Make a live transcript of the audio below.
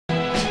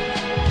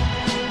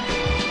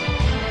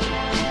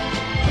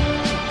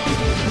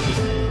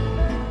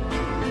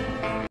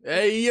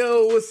Hey,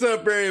 yo, what's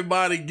up,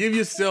 everybody? Give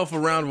yourself a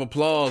round of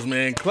applause,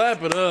 man.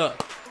 Clap it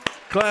up.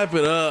 Clap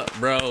it up,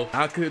 bro.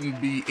 I couldn't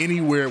be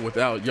anywhere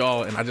without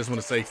y'all, and I just want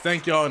to say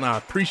thank y'all, and I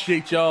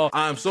appreciate y'all.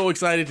 I'm so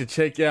excited to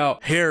check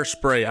out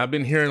Hairspray. I've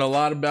been hearing a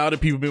lot about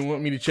it. People been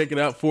wanting me to check it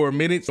out for a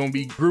minute. It's gonna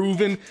be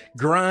grooving,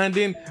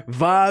 grinding,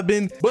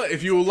 vibing. But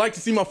if you would like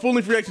to see my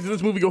full-length reaction to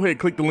this movie, go ahead and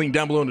click the link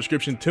down below in the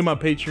description to my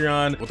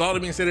Patreon. With all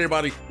that being said,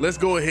 everybody, let's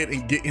go ahead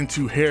and get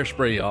into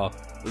Hairspray, y'all.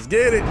 Let's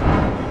get it.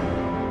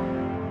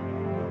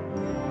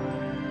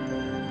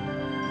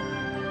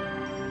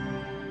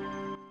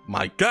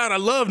 My God, I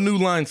love New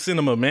Line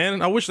Cinema,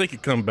 man. I wish they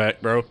could come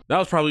back, bro. That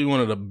was probably one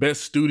of the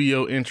best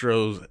studio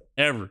intros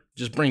ever.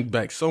 Just brings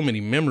back so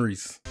many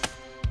memories.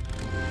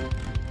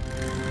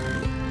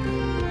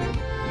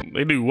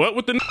 They do what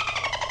with the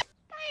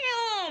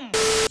Damn.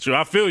 Shoot,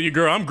 I feel you,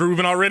 girl. I'm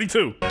grooving already,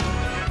 too.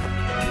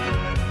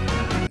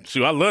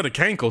 Shoot, I love the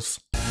cankles.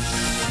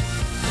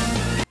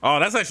 Oh,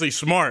 that's actually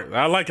smart.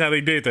 I like how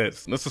they did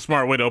that. That's a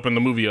smart way to open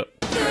the movie up.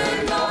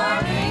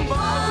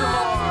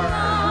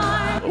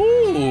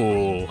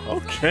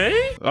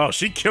 Okay. Oh,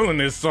 she killing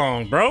this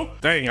song, bro.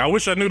 Dang, I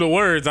wish I knew the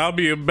words. I'll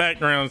be a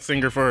background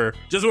singer for her.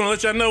 Just want to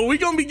let y'all know, we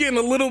gonna be getting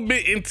a little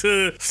bit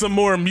into some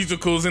more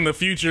musicals in the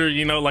future.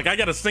 You know, like I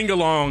got a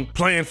sing-along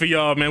planned for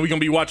y'all, man. We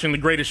gonna be watching The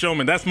Greatest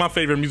Showman. That's my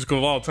favorite musical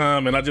of all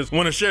time, and I just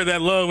want to share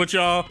that love with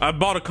y'all. I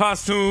bought a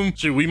costume.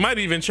 Shoot, we might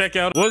even check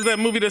out, what was that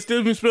movie that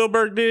Steven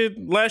Spielberg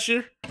did last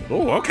year?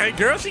 Oh, okay,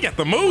 girl, she got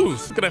the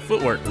moves. Look at that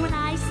footwork. When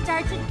I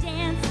start to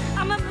dance,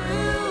 I'm a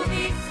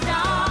movie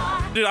star.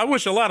 Dude, I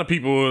wish a lot of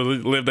people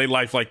would live their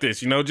life like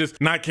this, you know, just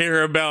not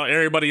care about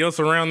everybody else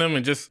around them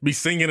and just be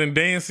singing and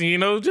dancing, you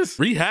know, just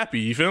be happy,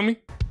 you feel me?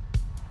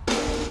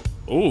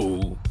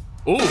 Ooh,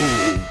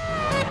 ooh,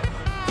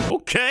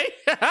 okay,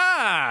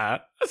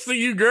 I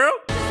see you, girl.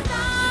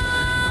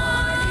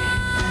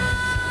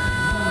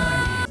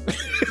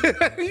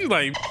 He's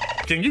like,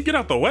 can you get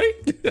out the way?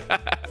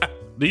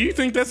 Do you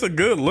think that's a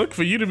good look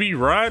for you to be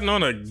riding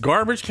on a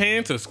garbage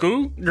can to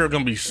school? Girl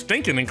gonna be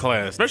stinking in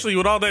class, especially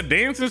with all that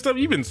dance and stuff.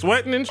 You've been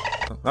sweating and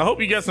I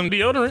hope you got some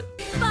deodorant.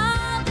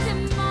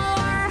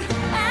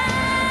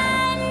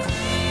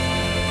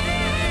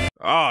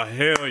 Oh,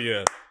 hell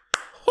yeah.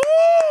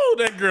 Woo,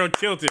 that girl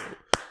killed it.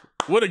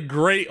 What a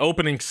great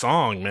opening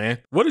song, man.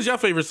 What is your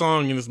favorite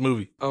song in this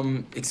movie?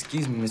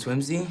 Excuse me, Miss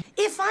Whimsy.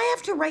 If I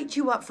have to write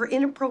you up for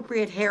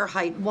inappropriate hair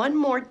height one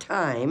more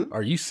time...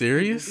 Are you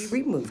serious? ...you'll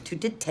be removed to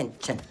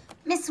detention.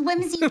 Miss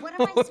Whimsy, what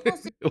am I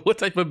supposed to do? What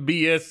type of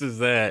BS is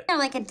that? You know,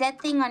 like a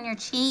dead thing on your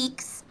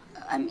cheeks.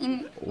 I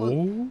mean...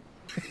 Oh.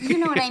 You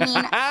know what I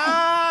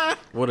mean.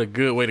 What a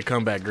good way to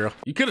come back, girl.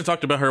 You could have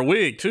talked about her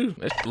wig, too.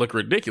 That look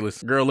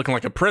ridiculous. Girl looking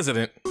like a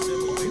president.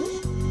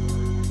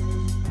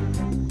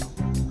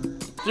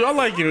 So I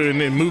like it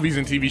in movies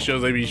and TV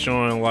shows, they be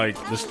showing like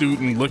the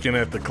student looking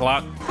at the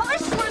clock.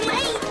 Hush, we're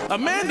late.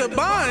 Amanda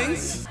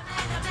Bynes.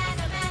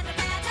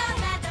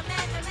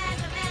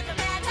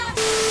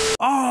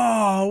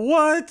 Oh,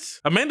 what?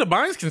 Amanda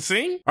Bynes can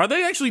sing? Are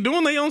they actually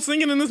doing their own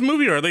singing in this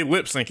movie, or are they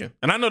lip syncing?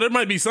 And I know there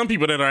might be some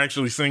people that are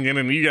actually singing,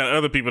 and you got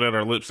other people that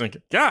are lip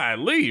syncing.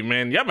 Golly,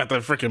 man, y'all about to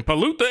freaking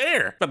pollute the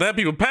air. About to have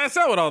people pass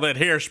out with all that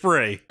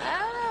hairspray.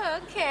 Oh,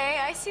 okay.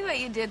 I see what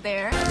you did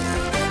there.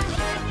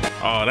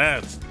 Oh,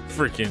 that's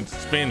freaking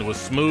spin was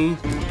smooth.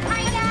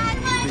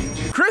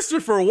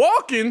 Christopher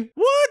Walken?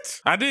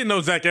 What? I didn't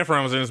know Zac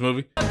Efron was in this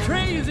movie. A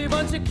crazy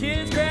bunch of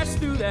kids crashed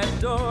through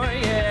that door,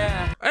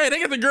 yeah. Hey, they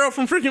got the girl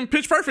from freaking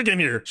Pitch Perfect in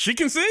here. She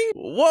can sing?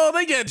 Whoa,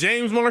 they got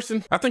James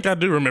Marsden. I think I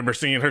do remember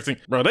seeing her sing.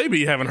 Bro, they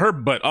be having her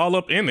butt all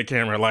up in the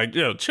camera. Like,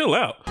 yo, chill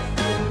out.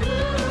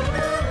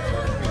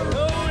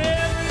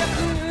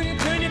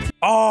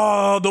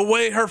 Oh, the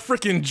way her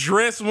freaking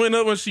dress went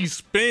up when she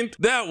spent,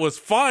 that was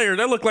fire.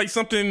 That looked like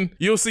something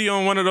you'll see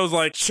on one of those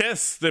like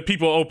chests that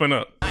people open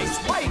up. Nice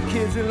white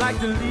kids that like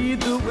to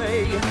lead the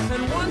way.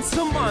 And once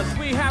a month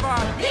we have our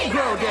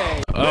Negro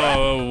Day.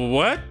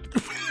 What?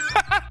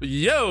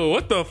 Yo,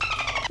 what the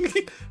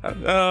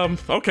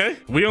okay.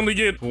 We only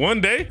get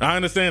one day. I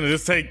understand that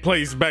this take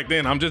place back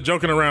then. I'm just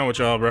joking around with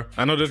y'all, bro.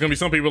 I know there's gonna be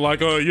some people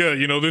like, oh yeah,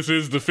 you know, this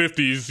is the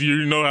 50s.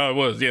 You know how it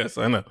was. Yes,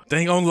 I know.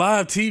 Dang, on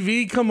live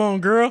TV? Come on,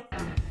 girl.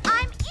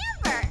 I'm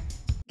Amber.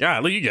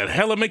 Golly, you got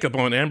hella makeup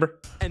on, Amber.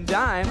 And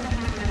I'm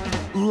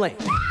Link.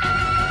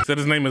 Said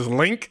his name is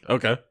Link?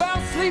 Okay.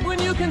 I'll sleep when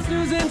you can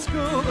snooze in school.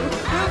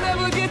 We'll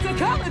never get to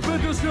college,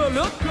 but you'll sure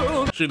look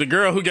cool. She the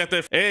girl who got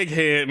that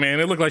egghead, man.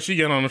 It looked like she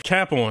got on a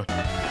cap on.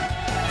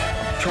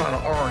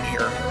 Trying to earn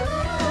here.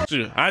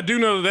 Shoot, I do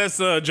know that's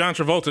John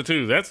Travolta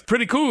too. That's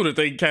pretty cool that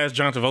they cast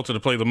John Travolta to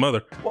play the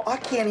mother. Well, I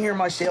can't hear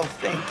myself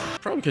think.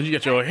 Probably because you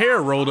got your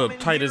hair rolled up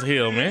tight as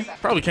hell, man.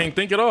 Probably can't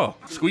think at all.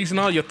 Squeezing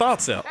all your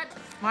thoughts out.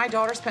 My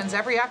daughter spends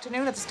every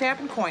afternoon at the Stamp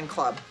and Coin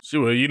Club.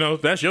 Sure, you know,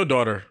 that's your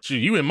daughter. Shoot,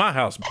 you in my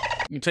house.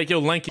 You can take your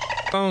lanky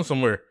on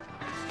somewhere.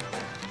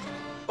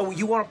 Oh,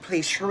 you want to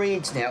play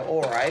charades now?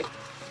 All right.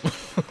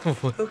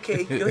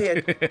 Okay, go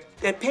ahead.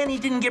 That Penny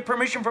didn't get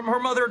permission from her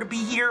mother to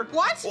be here.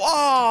 What?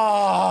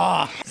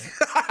 Oh!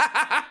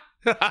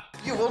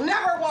 You will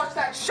never watch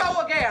that show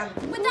again.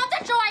 Without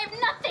that show, I have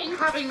nothing.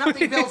 having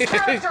nothing builds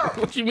character.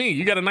 What you mean?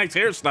 You got a nice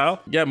hairstyle.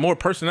 You got more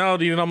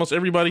personality than almost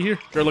everybody here.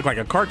 Girl look like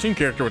a cartoon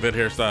character with that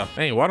hairstyle.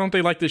 Hey, why don't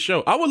they like this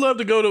show? I would love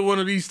to go to one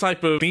of these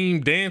type of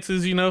themed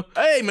dances, you know?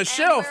 Hey,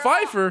 Michelle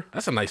Pfeiffer.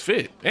 That's a nice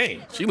fit.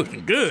 Hey, she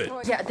looking good.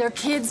 Yeah, they're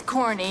kids,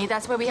 corny.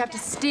 That's why we have to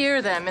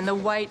steer them in the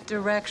right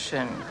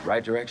direction.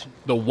 Right direction?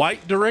 The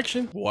white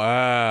direction?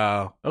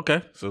 Wow.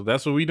 Okay, so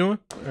that's what we doing?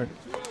 All right.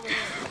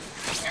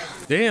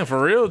 Damn,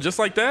 for real? Just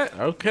like that?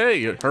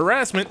 Okay,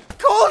 harassment.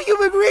 Call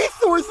human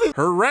resources!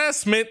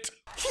 Harassment.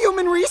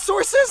 Human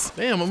resources?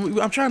 Damn,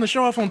 I'm trying to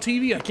show off on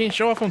TV. I can't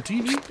show off on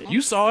TV.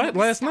 You saw it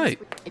last night.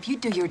 If you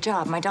do your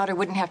job, my daughter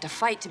wouldn't have to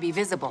fight to be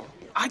visible.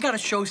 I gotta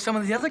show some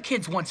of the other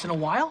kids once in a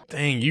while.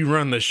 Dang, you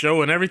run the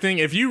show and everything.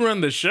 If you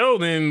run the show,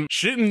 then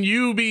shouldn't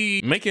you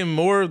be making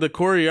more of the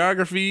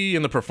choreography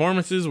and the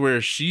performances where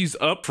she's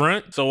up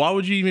front? So why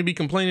would you even be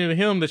complaining to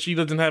him that she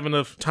doesn't have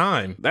enough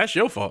time? That's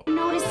your fault.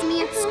 Notice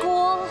me at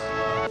school?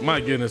 My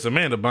goodness,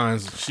 Amanda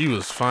Bynes, she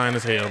was fine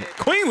as hell.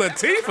 Queen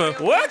Latifah?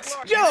 What?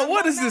 Yo,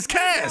 what is this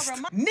cast?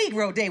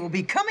 Negro Day will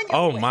be coming your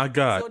Oh way. my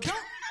God.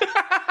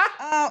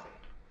 So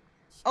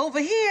over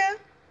here.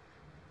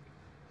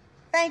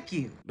 Thank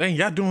you. Dang,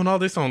 y'all doing all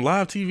this on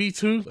live TV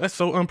too? That's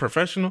so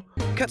unprofessional.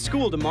 Cut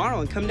school tomorrow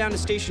and come down to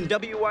station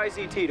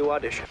WYZT to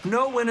audition.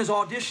 No one is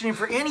auditioning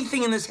for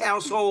anything in this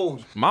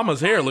household.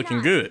 Mama's hair looking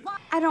good.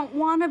 I don't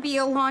want to be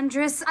a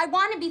laundress. I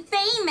want to be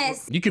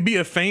famous. You could be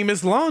a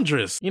famous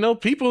laundress. You know,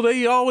 people,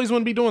 they always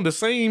want to be doing the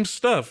same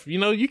stuff. You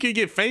know, you could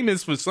get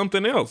famous for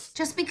something else.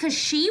 Just because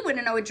she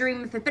wouldn't know a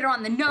dream if it bit her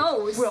on the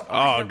nose. Well,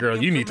 Oh,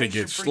 girl, you need to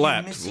get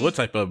slapped. What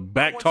type of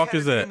back talk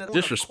is that?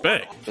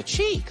 Disrespect. The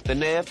cheek, the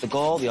nerve, the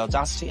gall, the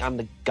audacity, and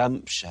the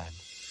gumption.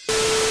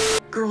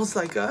 girls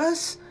like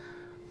us,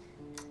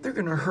 they're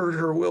gonna hurt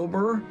her,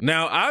 Wilbur.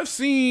 Now, I've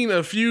seen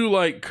a few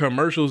like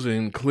commercials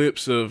and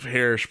clips of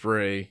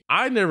Hairspray.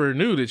 I never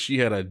knew that she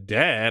had a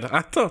dad.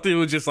 I thought it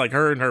was just like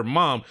her and her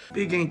mom.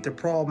 Big ain't the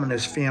problem in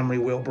this family,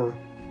 Wilbur.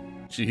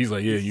 He's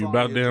like, yeah, you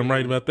about damn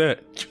right about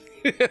that.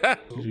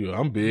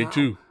 I'm big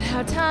too.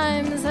 How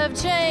times have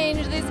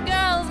changed. These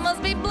girls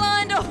must be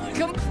blind or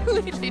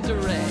completely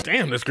deranged.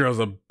 Damn, this girl's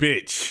a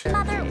bitch.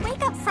 Mother,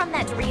 wake up from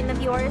that dream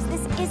of yours.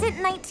 This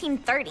isn't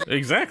 1930.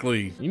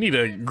 Exactly. You need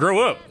to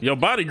grow up. Your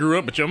body grew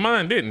up, but your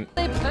mind didn't.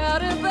 They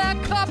powdered their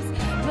cups,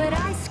 but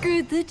I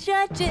screwed the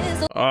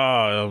judges.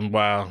 Oh,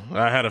 wow.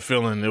 I had a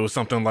feeling it was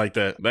something like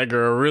that. That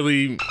girl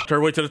really worked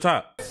her way to the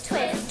top.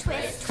 Twist,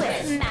 twist,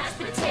 twist, mashed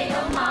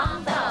potato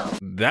mambo.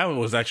 That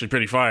was actually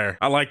pretty fire.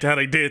 I liked how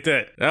they did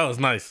that. That was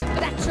nice.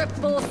 That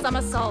triple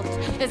somersault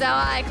is how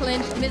I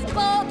clinched Miss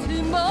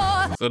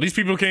Baltimore. So these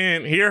people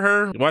can't hear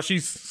her while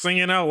she's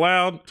singing out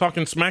loud,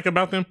 talking smack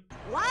about them?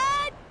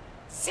 What?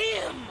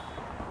 Sim.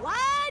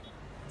 What?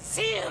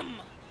 Sim.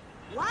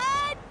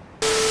 What?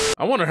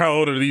 I wonder how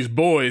old are these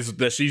boys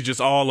that she's just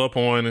all up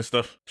on and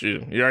stuff.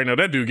 Shoot, you already know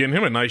that dude getting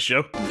him a nice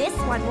show. This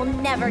one will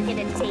never get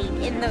a date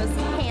in those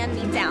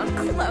hand-me-down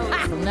clothes.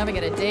 She'll never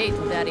get a date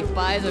till Daddy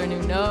buys her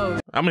new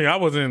nose. I mean, I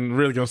wasn't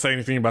really gonna say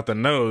anything about the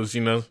nose,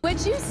 you know.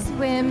 Would you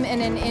swim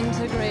in an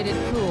integrated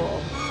pool?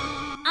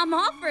 I'm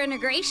all for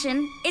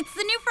integration. It's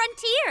the new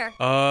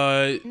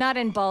frontier. Not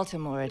in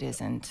Baltimore, it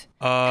isn't.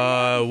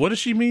 What does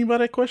she mean by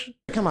that question?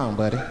 Come on,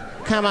 buddy.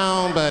 Come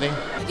on, buddy.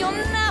 You'll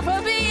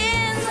never be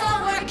in,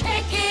 so we're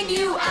kicking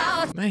you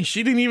out. Man,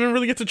 she didn't even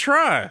really get to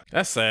try.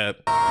 That's sad.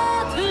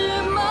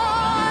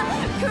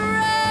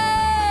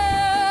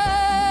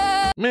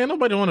 Man,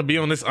 nobody want to be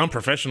on this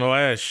unprofessional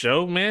ass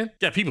show, man.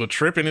 Got people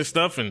tripping and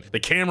stuff, and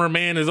the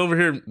cameraman is over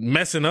here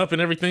messing up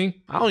and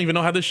everything. I don't even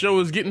know how this show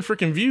is getting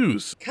freaking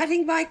views.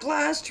 Cutting my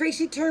glass,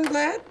 Tracy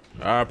Turnblad.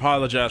 I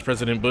apologize,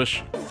 President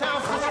Bush.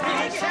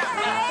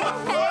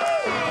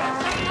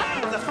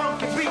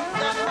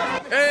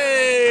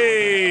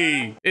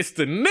 Hey, it's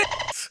the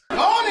Knicks.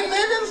 Morning,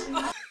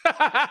 niggas.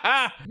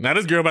 Now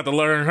this girl about to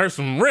learn her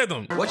some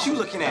rhythm. What you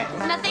looking at?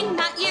 Nothing,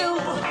 not you.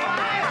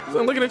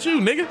 I'm looking at you,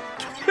 nigga.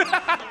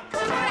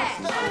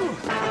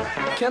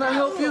 Can I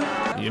help you?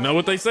 You know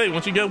what they say,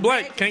 once you go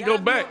black, can't go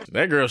back.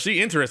 That girl, she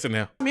interested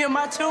now. Me and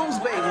my tunes,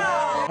 baby.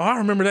 Oh, I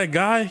remember that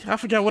guy. I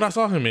forgot what I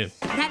saw him in.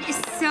 That is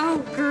so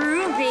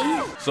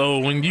groovy. So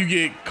when you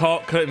get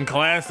caught cutting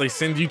class, they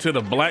send you to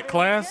the black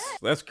class?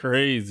 That's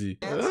crazy.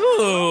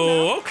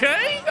 Oh,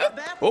 okay.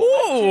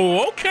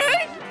 Oh,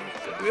 okay.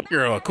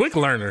 Girl, a quick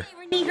learner.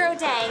 Negro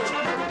Day.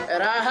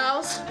 At our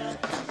house,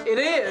 it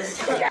is.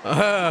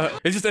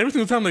 It's just every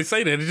single time they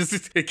say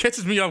that, it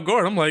catches me off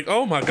guard. I'm like,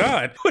 oh my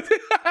God.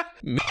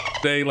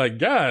 They like,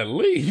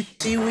 golly.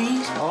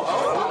 Seaweed.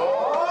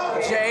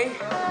 Jay.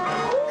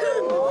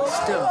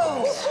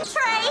 Stuff.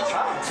 Trey,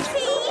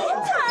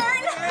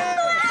 turn.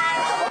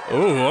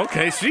 Oh,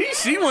 okay.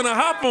 She want to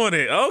hop on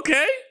it.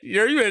 Okay.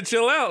 You better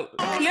chill out.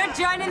 You're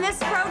joining this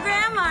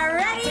program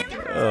already?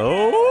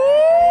 Oh,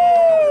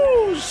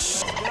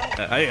 shit.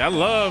 Hey, I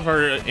love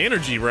her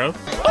energy, bro.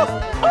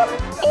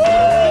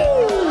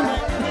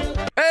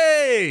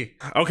 Hey!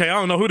 Okay, I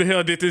don't know who the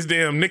hell did this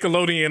damn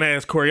Nickelodeon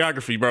ass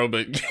choreography, bro,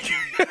 but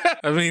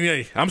I mean,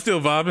 hey, I'm still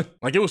vibing.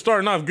 Like, it was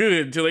starting off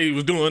good until they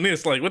was doing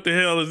this. Like, what the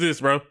hell is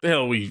this, bro? The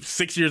hell, we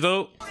 6 years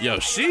old? Yo,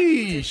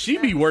 she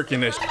be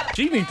working that shit.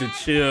 She need to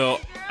chill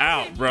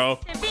out, bro.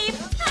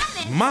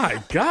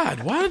 My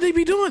God, why did they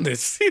be doing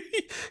this?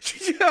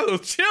 Yo,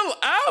 chill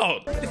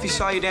out. If he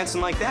saw you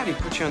dancing like that, he'd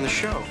put you on the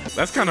show.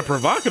 That's kind of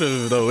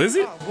provocative, though, is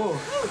it? Oh, whoa.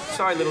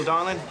 Sorry, little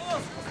darling.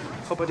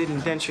 Hope I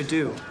didn't dent your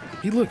do.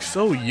 He looks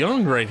so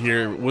young right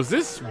here. Was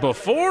this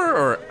before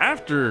or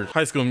after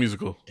High School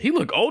Musical? He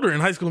looked older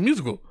in High School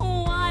Musical.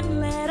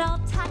 One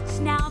little touch,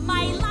 now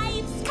my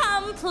life's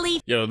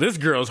complete. Yo, this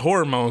girl's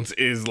hormones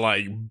is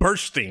like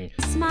bursting.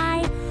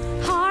 My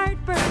heart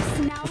bursts,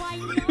 now I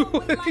know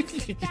what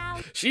life's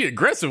about. She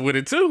aggressive with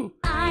it too.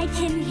 I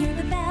can hear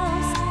the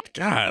bells.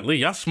 Golly,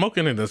 y'all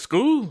smoking in the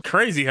school?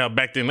 Crazy how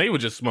back then they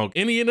would just smoke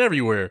any and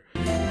everywhere.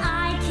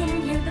 I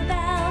can hear the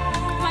bell,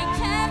 my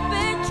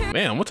temperature.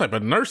 Man, what type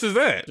of nurse is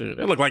that? Dude,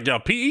 that look like y'all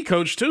PE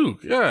coach too.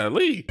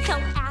 Golly. He'll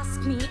ask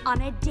me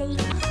on a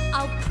date.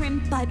 I'll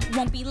primp but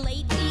won't be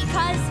late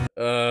because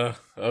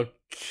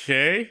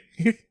okay.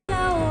 go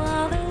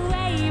all the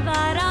way,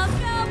 but I'll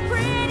go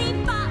pretty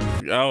far.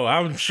 Oh,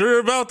 I'm sure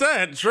about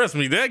that. Trust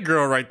me, that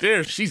girl right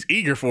there, she's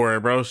eager for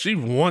it, bro. She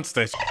wants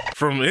that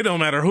from, it don't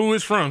matter who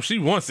it's from, she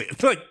wants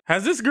it. Like,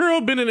 has this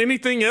girl been in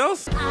anything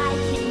else? I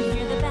can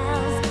hear the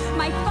bells,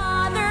 my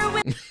father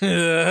will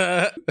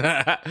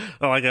I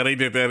like how they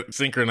did that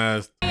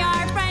synchronized.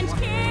 our French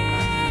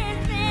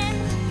kissing.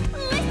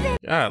 Listen.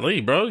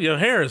 Golly, bro, your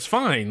hair is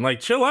fine. Like,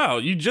 chill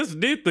out. You just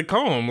did the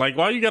comb. Like,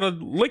 why you gotta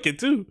lick it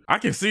too? I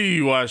can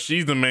see why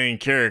she's the main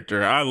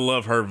character. I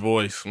love her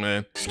voice,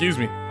 man. Excuse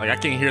me. Like, I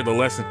can't hear the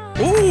lesson.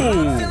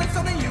 Ooh.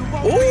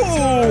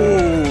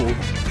 Ooh.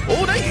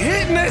 Oh, they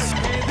hitting this.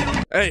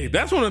 Hey,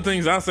 that's one of the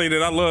things I say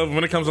that I love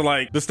when it comes to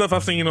like the stuff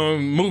I've seen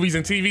on movies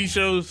and TV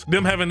shows.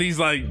 Them having these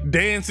like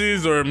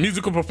dances or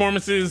musical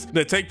performances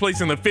that take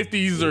place in the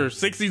 50s or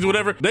 60s or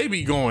whatever. They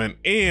be going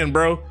in,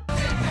 bro.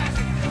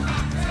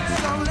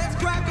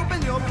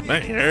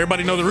 Man,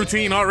 everybody know the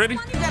routine already? You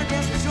gotta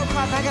dance with your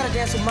crowd, I gotta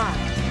dance with mine.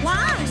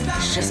 Why?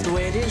 It's just the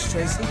way it is,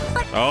 Tracy.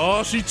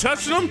 Oh, she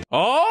touched him?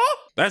 Oh,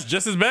 that's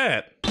just as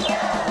bad.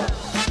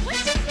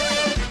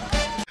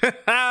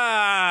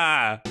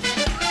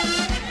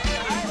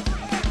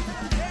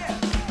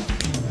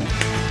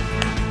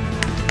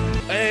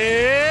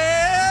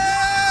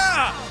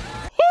 Yeah!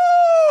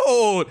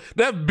 Woo!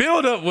 That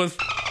buildup was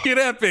f***ing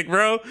epic,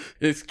 bro.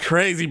 It's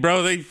crazy,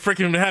 bro. They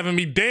freaking having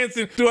me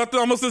dancing throughout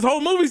almost this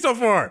whole movie so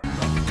far.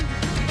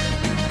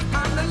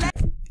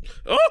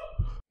 Oh!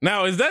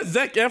 Now, is that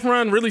Zac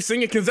Efron really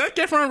singing? Can Zac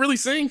Efron really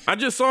sing? I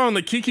just saw on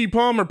the Keke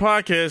Palmer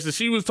podcast that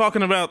she was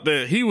talking about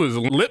that he was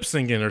lip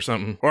syncing or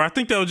something. Or I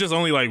think that was just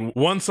only like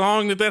one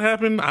song that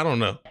happened. I don't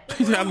know.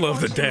 I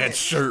love the dad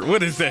shirt.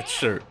 What is that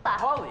shirt?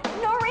 Holly.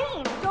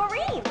 Noreen.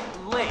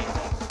 Late.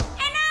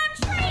 And I'm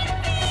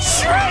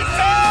Tracy. Tracy!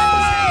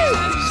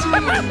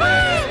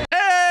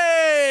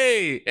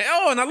 Hey!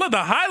 Oh, and I love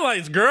the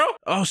highlights, girl.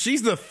 Oh,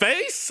 she's the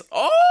face?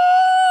 Oh!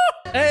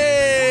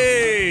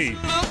 Hey!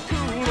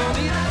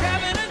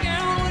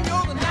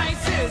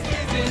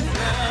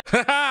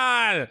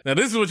 Now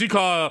this is what you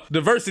call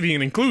diversity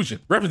and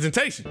inclusion,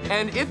 representation.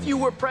 And if you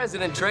were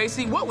president,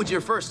 Tracy, what would your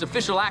first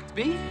official act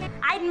be?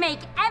 I'd make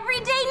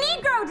Everyday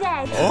Negro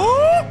Day.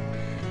 Oh!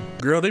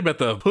 Girl, they about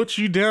to put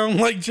you down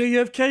like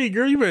JFK,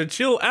 girl. You better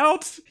chill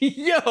out.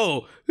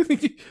 Yo!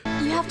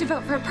 You have to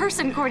vote for a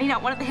person, Courtney,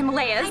 not one of the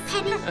Himalayas.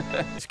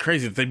 It's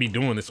crazy that they be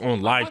doing this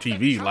on live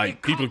TV.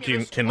 Like, people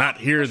cannot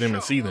hear them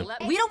and see them.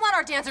 We don't want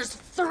our dancers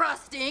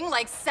thrusting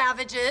like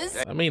savages.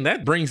 I mean,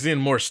 that brings in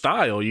more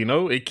style, you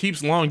know? It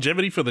keeps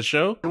longevity for the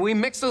show. We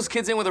mix those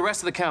kids in with the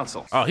rest of the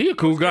council. Oh, he a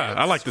cool guy.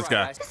 I like this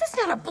guy. This is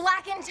not a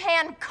black and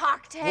tan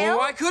cocktail. Well,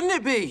 why couldn't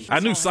it be? I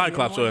knew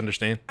Cyclops would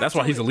understand. That's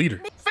why he's a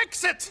leader.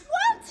 Fix it!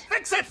 What?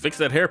 Fix it! Fix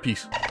that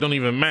hairpiece. Don't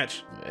even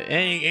match.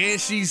 And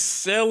she's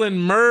selling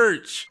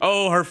merch.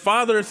 Oh, her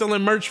father is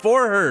selling merch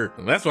for her.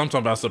 That's what I'm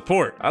talking about,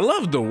 support. I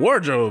love the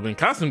wardrobe and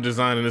costume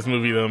design in this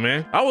movie though,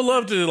 man. I would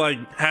love to like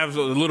have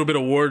a little bit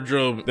of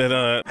wardrobe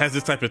that has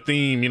this type of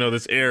theme, you know,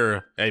 this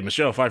era. Hey,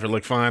 Michelle Pfeiffer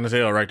looked fine as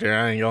hell right there,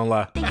 I ain't gonna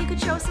lie. Think you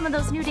could show us some of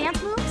those new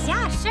dance moves?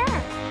 Yeah, sure.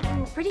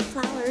 Oh, pretty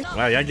flowers.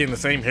 Wow, y'all getting the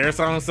same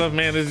hairstyle and stuff,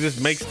 man. It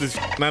just makes this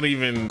not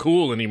even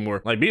cool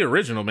anymore. Like, be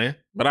original, man.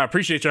 But I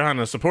appreciate y'all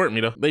having to support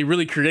me though. They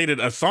really created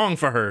a song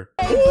for her.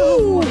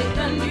 Ooh.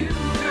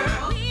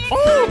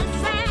 Oh!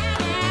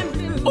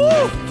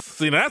 Oh!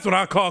 See, that's what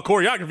I call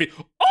choreography.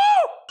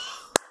 Oh!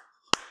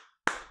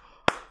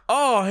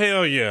 Oh,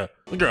 hell yeah.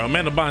 The girl,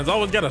 Amanda Bynes,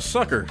 always got a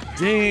sucker.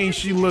 Dang,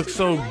 she looks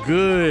so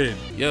good.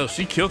 Yo,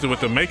 she killed it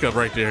with the makeup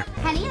right there.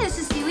 Penny, this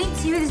is Stewie.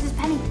 Stewie, this is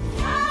Penny.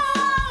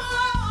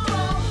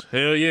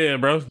 Hell yeah,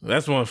 bro.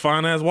 That's one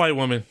fine-ass white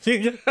woman.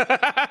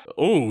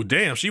 Oh,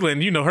 damn, she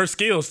letting you know her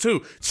skills,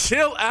 too.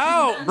 Chill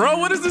out, bro.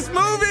 What is this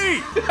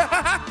movie?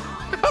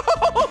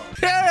 Oh,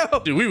 hell.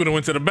 Dude, we would have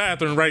went to the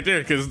bathroom right there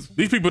because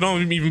these people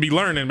don't even be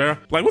learning, bro.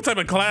 Like, what type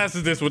of class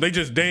is this where they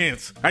just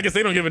dance? I guess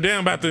they don't give a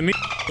damn about the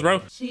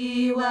bro.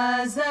 She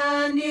was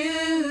a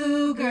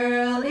new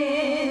girl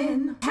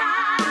in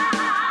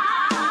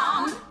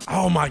town.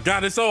 Oh my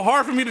God, it's so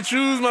hard for me to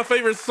choose my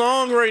favorite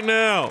song right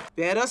now.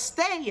 Better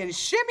stay and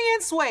shimmy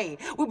and sway.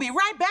 We'll be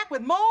right back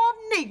with more of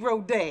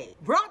Negro Day.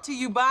 Brought to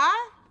you by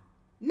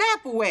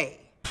Nap Away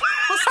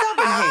for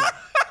stubborn hair.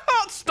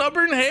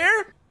 Stubborn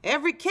hair?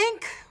 Every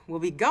kink will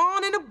be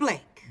gone in a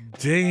blink.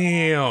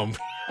 Damn.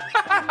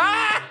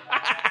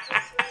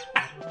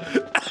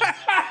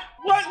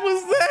 What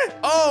was that?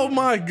 Oh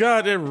my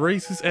God, that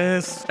racist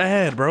ass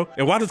ad, bro.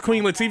 And why does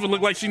Queen Latifah look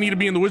like she need to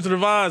be in The Wizard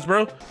of Oz,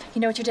 bro? You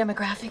know what your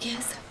demographic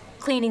is?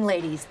 Cleaning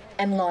ladies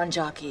and lawn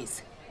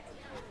jockeys.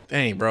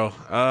 Dang, bro.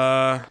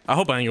 I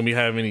hope I ain't gonna be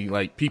having any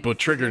like people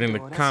triggered in the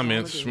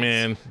comments,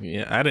 man.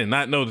 Yeah, I did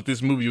not know that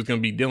this movie was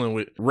gonna be dealing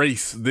with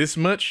race this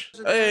much.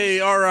 Hey,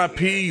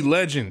 R.I.P.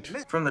 legend.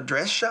 From the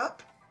dress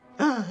shop?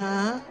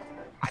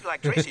 I'd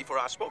like Tracy for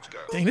our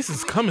spokesgirl. Dang, this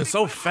is coming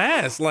so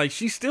fast. Like,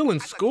 she's still in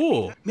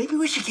school. Maybe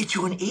we should get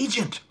you an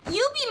agent.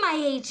 You be my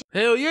agent.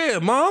 Hell yeah,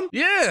 Mom.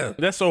 Yeah.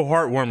 That's so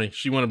heartwarming.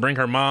 She want to bring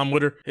her mom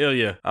with her. Hell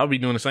yeah. I'll be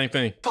doing the same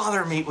thing.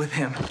 Father, meet with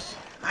him.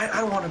 I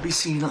don't want to be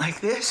seen like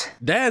this.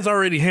 Dad's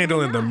already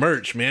handling the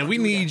merch, man. We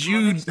need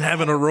you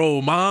having a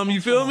role, Mom.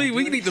 You feel me?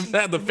 We need to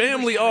have the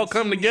family all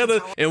come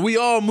together and we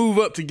all move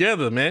up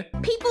together, man.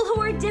 People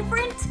who are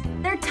different,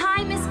 their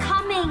time is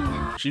coming.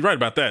 She's right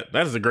about that.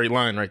 That is a great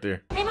line right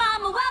there. Hey,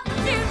 Mama, welcome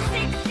to the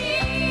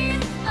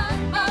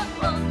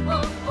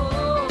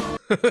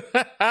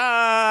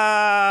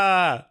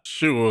 60s.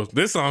 Sure.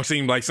 This song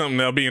seemed like something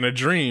that'll be in a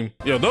dream.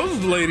 Yo,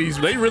 those ladies,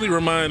 they really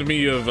remind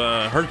me of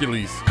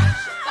Hercules.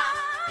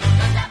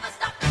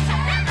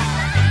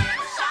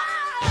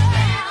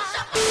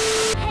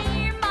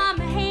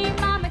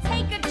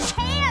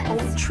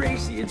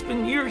 Tracy, it's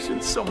been years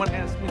since someone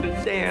asked me to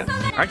dance.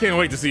 I can't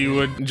wait to see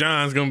what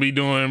John's gonna be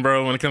doing,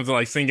 bro, when it comes to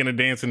like singing and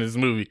dancing in this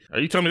movie. Are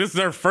you telling me this is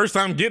her first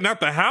time getting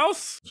out the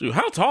house? Shoot,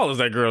 how tall is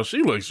that girl?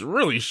 She looks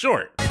really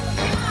short.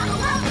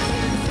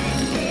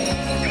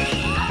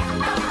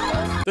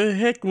 The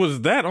heck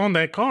was that on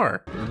that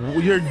car?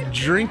 You're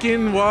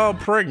drinking while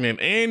pregnant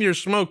and you're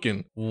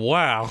smoking.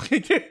 Wow.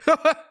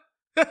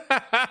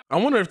 I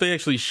wonder if they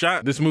actually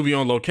shot this movie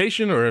on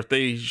location or if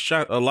they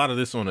shot a lot of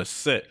this on a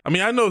set. I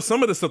mean, I know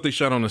some of the stuff they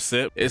shot on the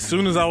set. As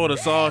soon as I would have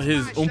saw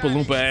his Oompa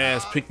Loompa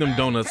ass pick them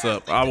donuts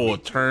up, I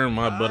would turn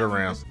my butt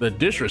around. The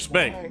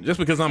disrespect. Just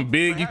because I'm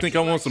big, you think I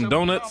want some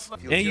donuts?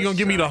 And you gonna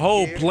give me the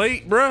whole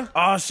plate, bruh?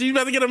 Oh, she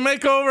about to get a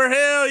makeover?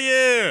 Hell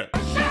yeah!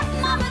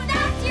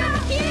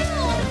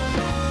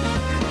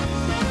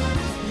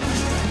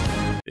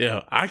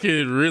 Yeah, I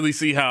could really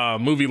see how a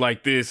movie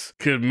like this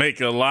could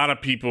make a lot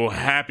of people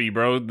happy,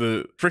 bro.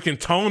 The freaking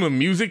tone of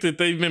music that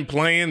they've been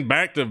playing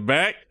back to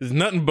back is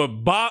nothing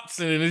but bops,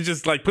 and it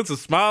just like puts a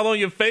smile on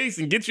your face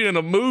and gets you in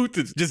a mood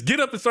to just get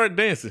up and start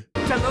dancing.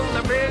 Tell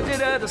the Bridget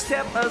to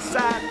step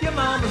aside. Your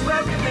mama's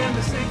working in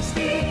the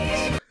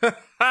 60s.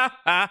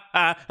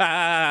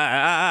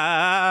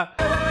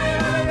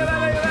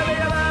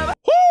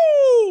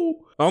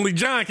 Woo! Only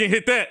John can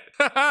hit that.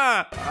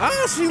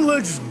 Oh, she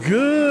looks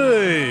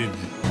good.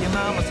 Your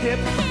mama's hip,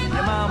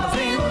 your mama's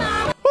in.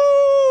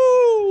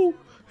 Woo!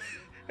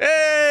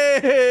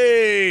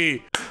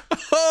 Hey!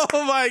 Oh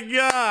my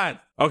God.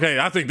 Okay,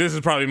 I think this is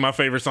probably my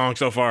favorite song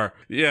so far.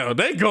 Yeah,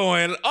 they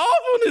going off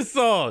on this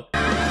song.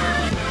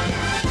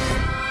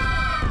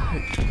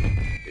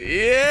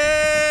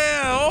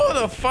 Yeah! Oh,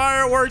 the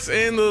fireworks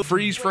and the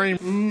freeze frame.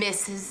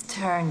 Mrs.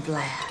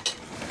 Turnblad.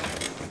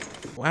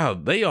 Wow,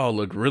 they all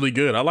look really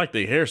good. I like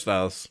their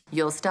hairstyles.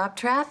 You'll stop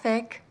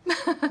traffic.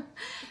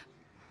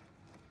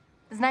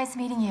 It was nice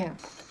meeting you.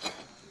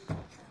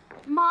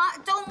 Ma,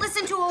 don't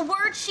listen to a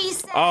word she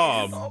says.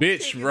 Oh,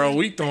 bitch, bro.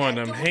 We throwing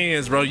them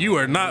hands, bro. You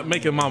are not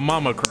making my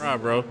mama cry,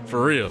 bro.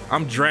 For real.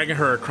 I'm dragging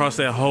her across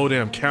that whole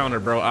damn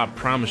counter, bro. I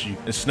promise you.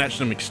 And snatch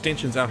some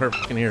extensions out her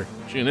fucking hair.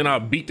 And then I'll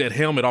beat that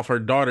helmet off her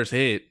daughter's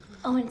head.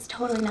 Oh, and it's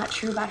totally not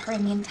true about her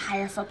and the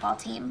entire football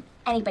team.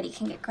 Anybody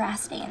can get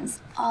grass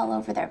stains all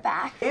over their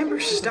back. Amber,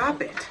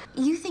 stop it.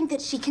 You think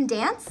that she can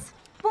dance?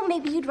 Well,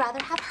 maybe you'd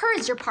rather have her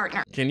as your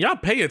partner. Can y'all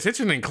pay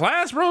attention in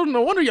class, bro?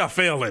 No wonder y'all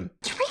failing.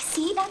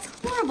 Tracy, that's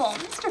horrible.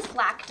 Mr.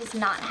 Flack does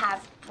not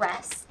have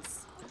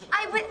breasts.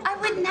 I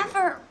would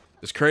never.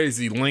 It's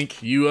crazy,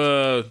 Link. You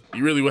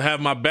really would have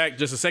my back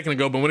just a second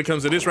ago, but when it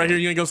comes to this right here,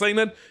 you ain't gonna say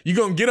nothing? You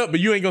gonna get up, but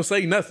you ain't gonna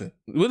say nothing.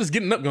 What is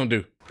getting up gonna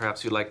do?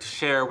 Perhaps you'd like to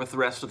share with the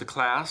rest of the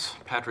class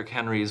Patrick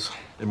Henry's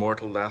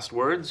immortal last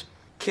words.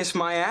 Kiss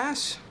my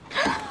ass?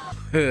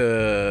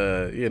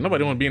 Yeah,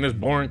 nobody want to be in this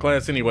boring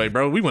class anyway,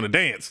 bro. We want to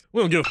dance.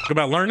 We don't give a fuck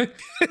about learning.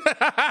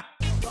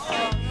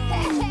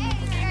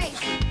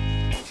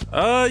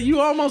 You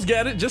almost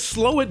got it. Just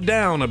slow it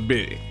down a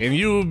bit, and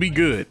you'll be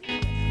good.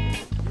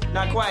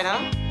 Not quite,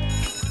 huh?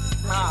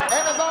 And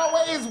as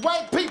always,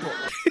 white people.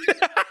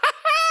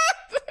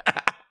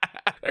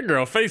 That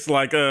girl face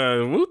like,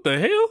 what the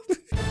hell?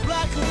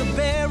 Black as a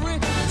berry,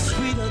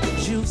 sweet of the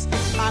juice.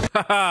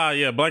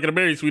 Yeah, black of the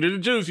berry, sweet of the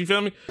juice, you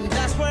feel me?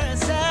 That's where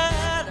it's at.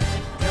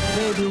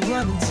 Baby,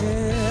 run and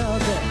tell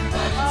them.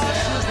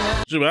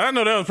 But I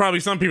know there was probably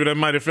some people that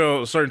might have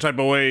felt a certain type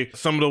of way.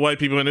 Some of the white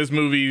people in this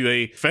movie,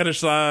 they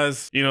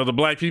fetishize, you know, the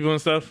black people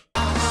and stuff.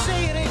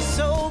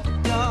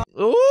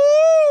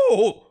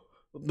 Ooh,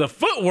 the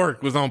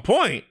footwork was on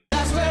point.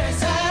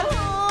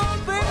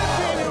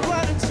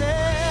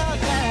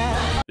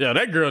 Yeah,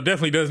 that girl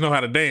definitely does know how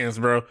to dance,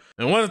 bro.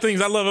 And one of the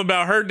things I love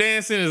about her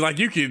dancing is like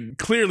you can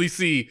clearly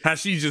see how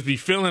she just be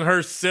feeling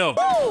herself.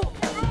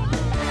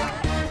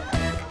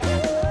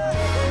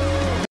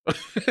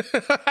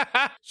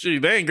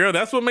 Shoot, dang girl,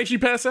 that's what makes you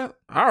pass out?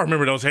 I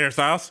remember those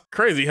hairstyles.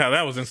 Crazy how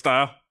that was in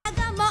style. I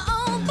got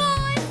my own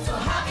voice, so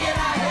how can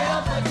I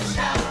help but to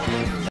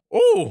shout?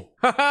 Ooh,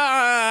 ha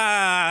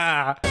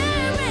ha.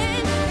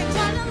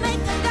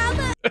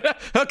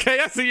 Okay,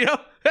 I see yo.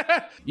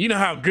 You know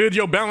how good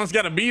your balance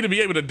gotta be to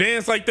be able to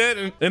dance like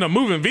that in a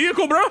moving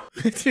vehicle, bro?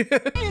 Sweeter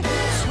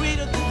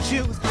than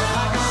juice.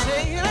 I can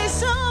say it ain't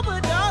so,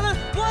 but darling,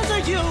 what's are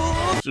you?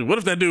 Shoot, what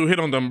if that dude hit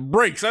on them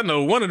brakes? I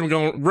know one of them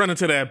gonna run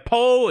into that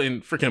pole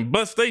and freaking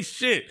bust they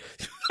shit.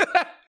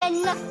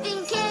 And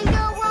nothing can go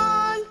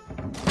wrong.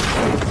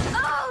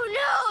 Oh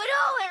no, it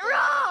all went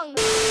wrong.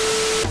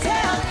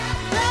 Tell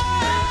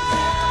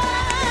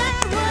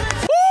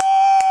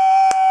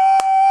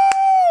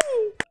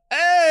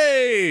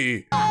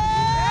Hey!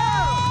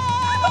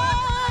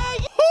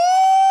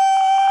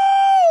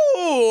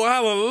 Oh,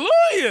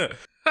 hallelujah!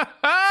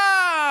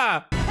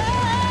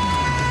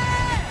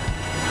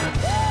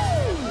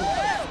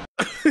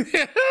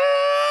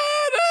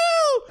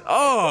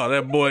 Oh,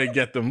 that boy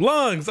got them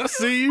lungs. I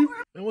see you.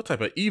 Man, what type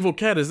of evil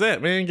cat is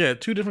that, man?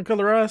 Got two different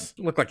color eyes.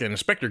 You look like an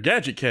Inspector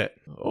Gadget cat.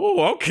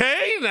 Oh,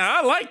 okay.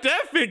 Now I like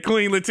that fit,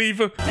 Queen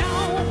Latifah.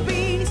 Don't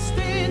be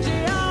stingy,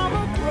 I'm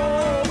a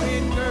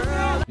growing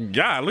girl.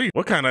 Golly,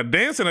 what kind of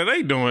dancing are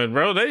they doing,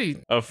 bro? They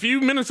a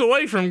few minutes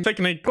away from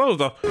taking their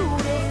clothes off.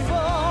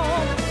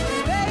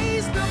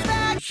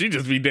 She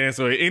just be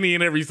dancing with any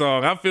and every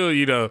song. I feel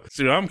you though.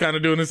 Shoot, I'm kind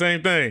of doing the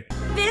same thing.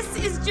 This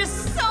is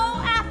just so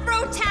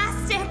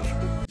Afro-tastic.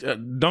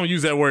 Don't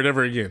use that word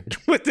ever again.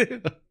 What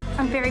the?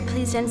 I'm very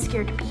pleased and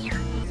scared to be here.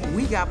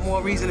 We got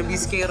more reason to be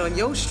scared on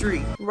your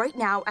street. Right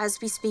now, as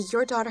we speak,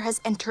 your daughter has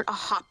entered a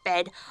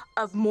hotbed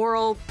of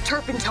moral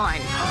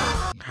turpentine.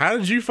 How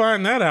did you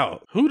find that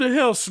out? Who the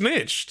hell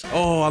snitched?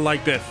 Oh, I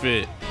like that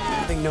fit.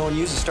 I think knowing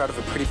you's the start of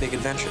a pretty big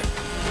adventure.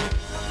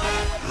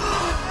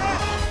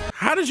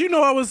 How did you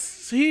know I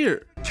was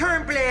here?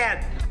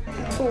 Turnblad!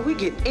 Before we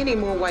get any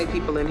more white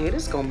people in here,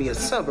 this is gonna be a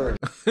suburb.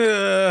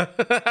 Sure,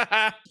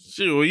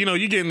 well, you know,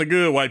 you getting the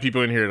good white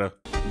people in here, though.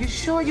 You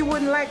sure you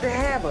wouldn't like to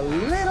have a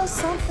little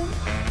something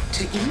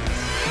to eat?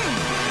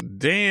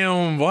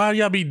 Damn, why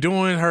y'all be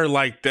doing her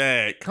like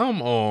that?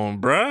 Come on,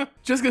 bruh.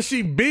 Just because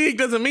she big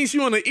doesn't mean she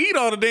want to eat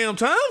all the damn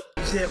time.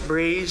 Jet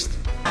braised.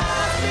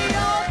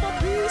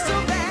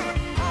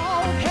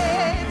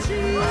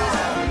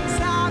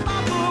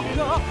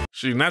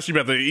 Shoot, now she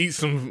about to eat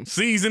some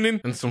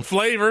seasoning and some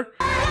flavor.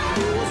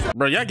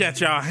 Bro, y'all got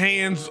y'all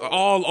hands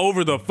all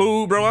over the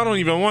food, bro. I don't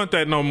even want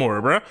that no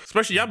more, bro.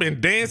 Especially y'all been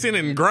dancing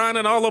and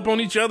grinding all up on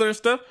each other and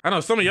stuff. I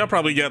know some of y'all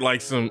probably got like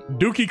some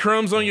dookie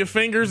crumbs on your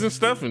fingers and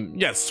stuff, and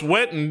you got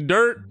sweat and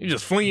dirt. You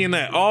just flinging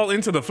that all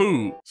into the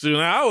food. So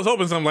now I was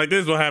hoping something like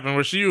this would happen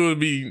where she would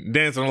be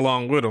dancing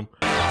along with them.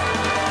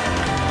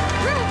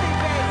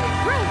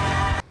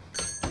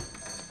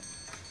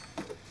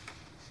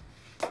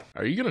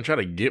 Are you gonna try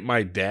to get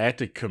my dad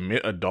to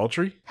commit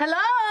adultery? Hello?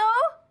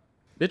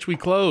 Bitch, we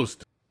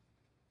closed.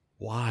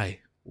 Why?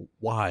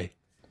 Why?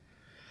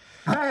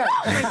 Oh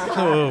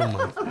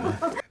my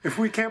God. If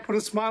we can't put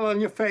a smile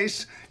on your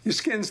face, your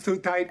skin's too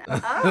tight. I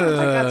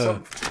got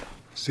some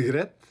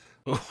cigarette.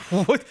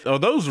 What? Are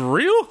those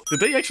real? Did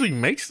they actually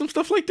make some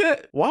stuff like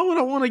that? Why would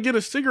I want to get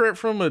a cigarette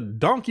from a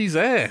donkey's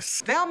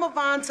ass? Velma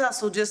Von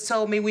Tussle just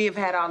told me we have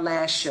had our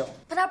last show.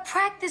 But I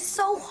practiced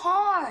so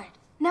hard.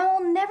 Now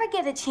I'll never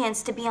get a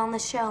chance to be on the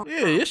show.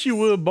 Yeah, yes you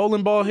would,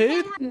 bowling ball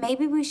head.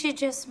 Maybe we should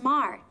just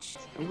march.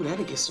 Ooh,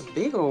 that'll get some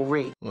big old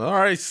rate. All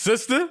right,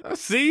 sister, I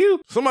see you.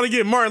 Somebody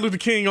get Martin Luther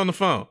King on the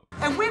phone.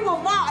 And we will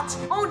march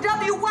on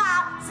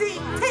WYZT.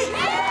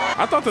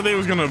 I thought that they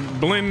was gonna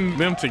blend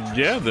them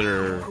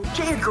together.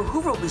 J. Edgar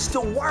Hoover is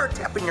still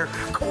wiretapping her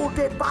cold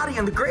dead body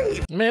in the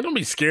grave. Man, don't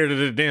be scared of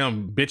the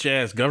damn bitch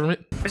ass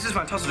government. Mrs.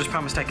 Von Tussle just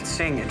promised I could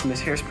sing at Miss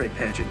Hairspray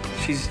pageant.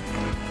 She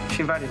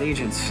invited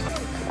agents.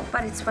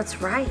 But it's what's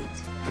right.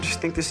 I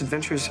just think this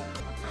adventure's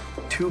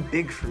too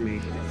big for me.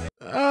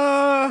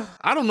 I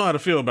don't know how to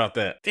feel about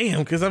that. Damn,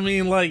 because I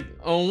mean, like,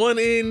 on one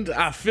end,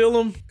 I feel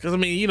him. Because I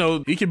mean, you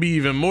know, he could be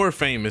even more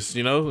famous,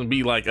 you know, and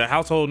be like a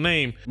household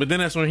name. But then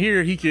that's when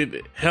here, he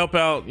could help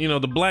out, you know,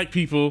 the black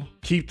people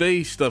keep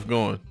their stuff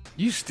going.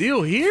 You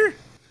still here?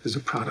 There's a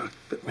product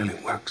that really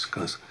works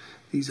because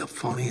these are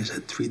phony as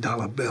a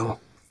 $3 bill.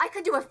 I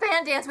could do a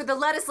fan dance with a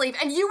lettuce leaf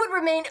and you would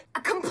remain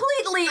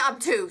completely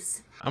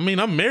obtuse. I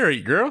mean, I'm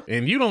married, girl,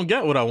 and you don't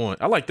get what I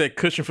want. I like that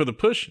cushion for the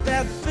push.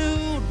 That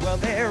food, well,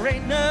 there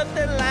ain't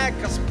nothing like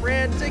a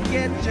spread to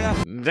get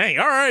you. Dang,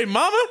 all right,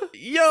 mama.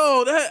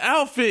 Yo, that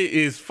outfit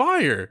is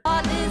fire.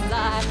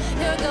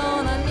 You're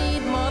gonna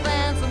need more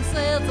than some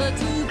seltzer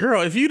to...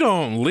 Girl, if you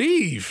don't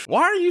leave,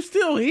 why are you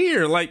still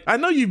here? Like, I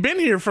know you've been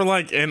here for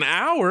like an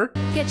hour.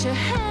 Get your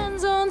hands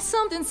hands on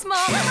something small.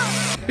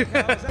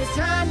 It's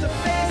time to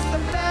face the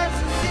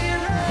facts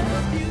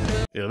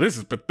and Yeah, this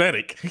is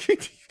pathetic.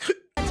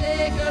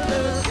 take a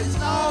look,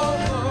 it's all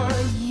for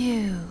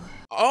you.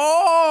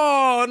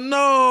 Oh,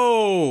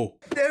 no.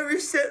 Never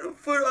set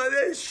foot on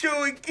that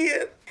show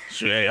again.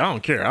 Shit, hey, I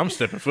don't care. I'm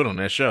stepping foot on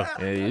that show.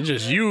 Hey, it's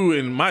just you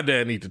and my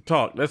dad need to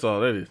talk. That's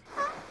all that is.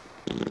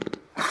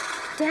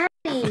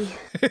 Daddy.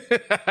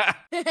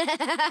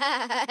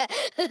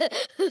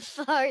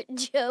 Fart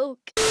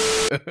joke.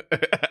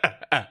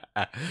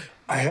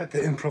 I had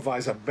to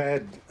improvise a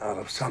bed out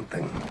of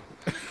something.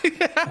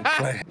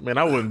 Man,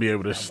 I wouldn't be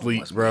able to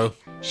sleep, bro.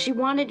 She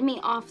wanted me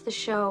off the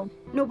show.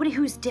 Nobody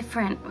who's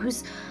different,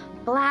 who's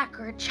black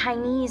or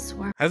Chinese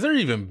or... Has there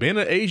even been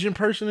an Asian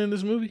person in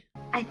this movie?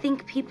 I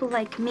think people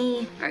like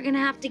me are gonna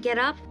have to get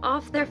up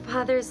off their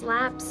father's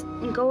laps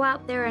and go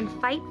out there and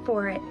fight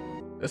for it.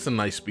 That's a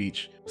nice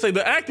speech. Say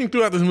the acting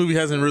throughout this movie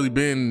hasn't really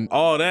been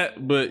all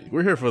that, but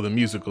we're here for the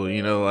musical,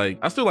 you know, like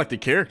I still like the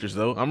characters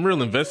though. I'm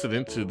real invested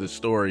into the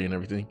story and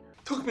everything.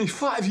 Took me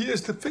 5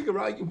 years to figure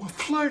out you were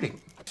flirting.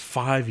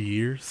 5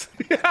 years?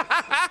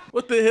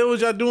 What the hell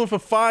was y'all doing for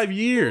 5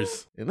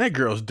 years? And that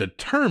girl's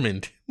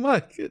determined.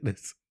 My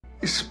goodness.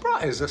 He's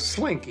spry as a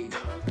slinky.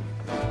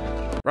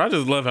 Bro, I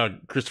just love how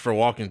Christopher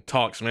Walken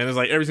talks, man. It's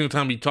like every single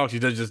time he talks, he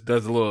just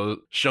does a little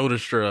shoulder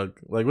shrug.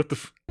 Like, what the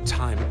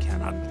Time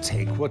cannot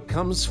take what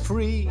comes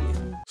free.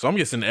 So I'm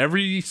guessing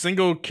every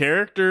single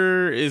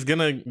character is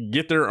gonna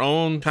get their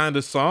own kind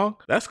of song?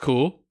 That's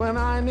cool. When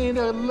I need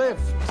a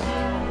lift,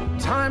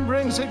 time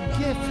brings a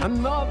gift.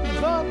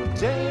 Another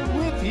day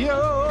with you.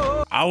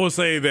 I will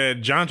say that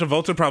John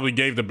Travolta probably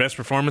gave the best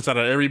performance out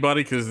of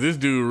everybody because this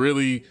dude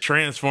really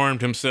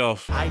transformed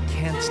himself. I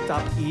can't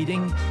stop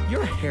eating.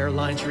 Your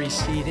hairline's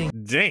receding.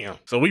 Damn.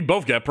 So we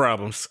both got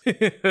problems.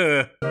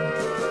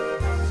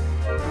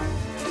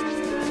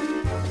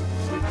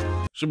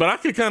 But I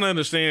could kind of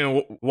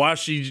understand why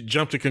she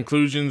jumped to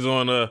conclusions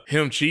on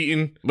him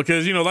cheating.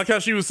 Because, you know, like how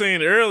she was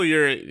saying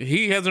earlier,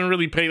 he hasn't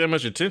really paid that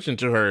much attention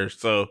to her.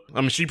 So, I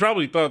mean, she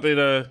probably thought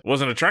that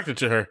wasn't attracted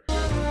to her.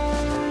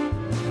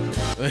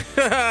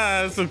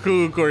 That's some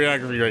cool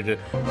choreography right there.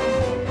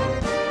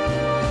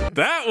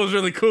 That was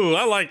really cool.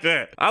 I like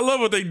that. I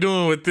love what they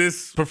doing with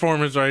this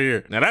performance right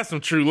here. Now, that's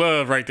some true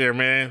love right there,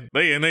 man.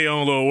 They in their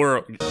own little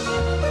world.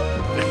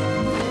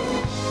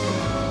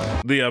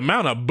 The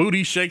amount of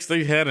booty shakes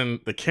they had in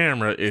the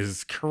camera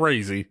is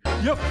crazy.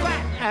 You're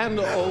fat and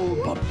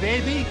old, but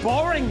baby,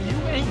 boring you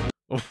ain't.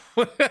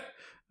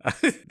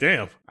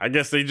 Damn, I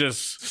guess they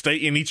just stay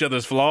in each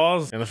other's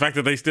flaws and the fact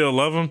that they still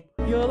love them.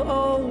 You'll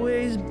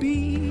always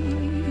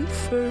be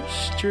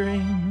first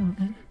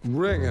string.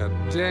 Ring a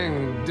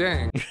ding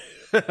ding.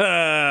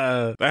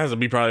 That has to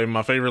be probably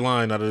my favorite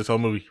line out of this whole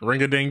movie.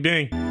 Ring a ding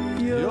ding.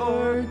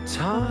 You're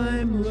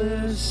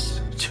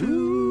timeless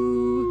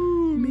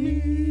to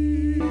me.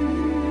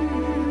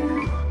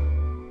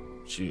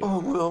 Shoot. Oh,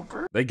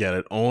 Wilbur. They got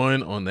it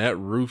on that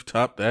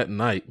rooftop that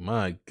night.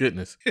 My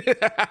goodness.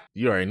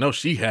 You already know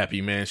she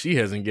happy, man. She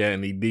hasn't got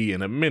any D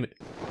in a minute.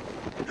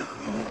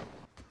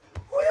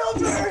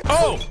 Wilbur!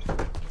 Oh!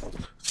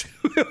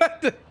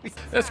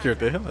 That scared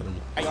the hell out of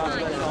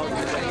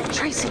me.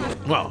 Tracy.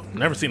 Wow,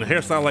 never seen a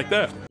hairstyle like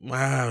that.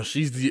 Wow,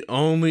 she's the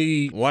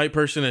only white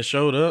person that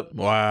showed up.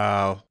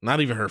 Wow, not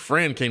even her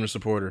friend came to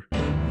support her.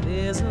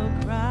 There's a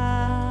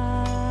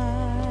cry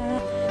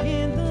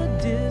in the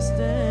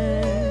distance.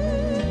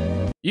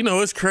 You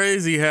know, it's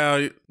crazy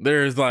how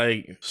there's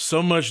like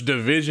so much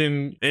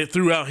division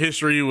throughout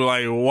history with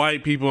like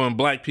white people and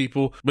black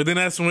people. But then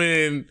that's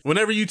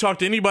whenever you talk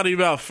to anybody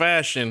about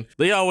fashion,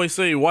 they always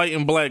say white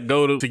and black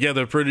go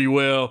together pretty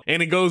well.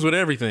 And it goes with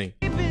everything.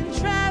 We've been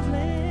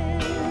traveling,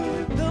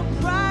 the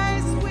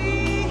price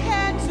we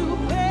had to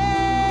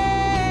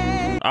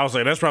pay. I would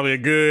say that's probably a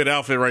good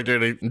outfit right there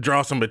to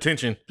draw some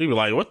attention. People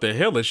like, what the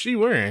hell is she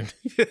wearing?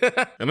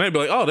 And they'd be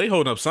like, oh, they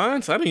holding up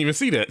signs? I didn't even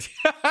see that.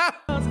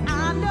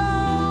 I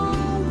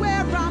know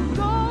where I'm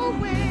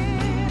going.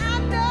 I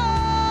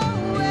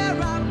know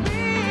where I've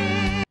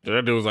been.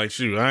 That dude was like,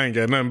 shoot, I ain't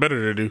got nothing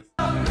better to do.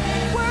 Worth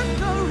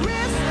the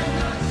risk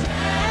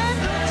and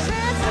the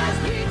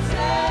chances we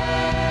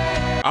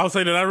take. I would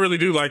say that I really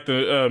do like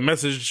the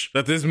message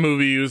that this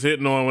movie was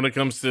hitting on when it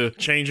comes to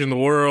changing the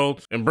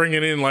world and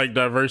bringing in like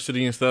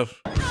diversity and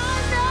stuff.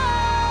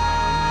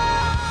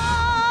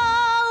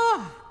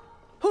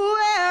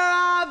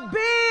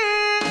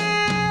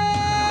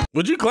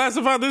 Would you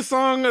classify this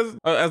song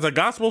as a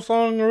gospel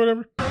song or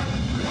whatever?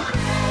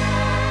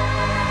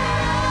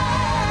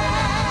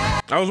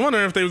 I was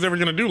wondering if they was ever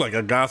gonna do like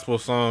a gospel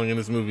song in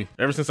this movie.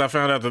 Ever since I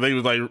found out that they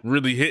was like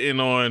really hitting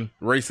on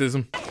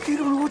racism. You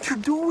don't know what you're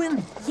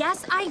doing.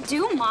 Yes, I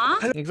do, Ma.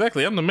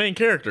 Exactly, I'm the main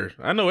character.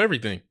 I know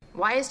everything.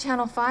 Why is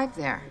Channel 5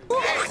 there?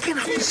 I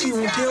cannot see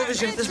you on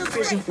television if this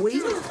isn't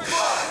waiting.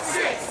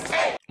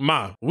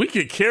 Ma, we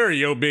could carry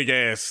your big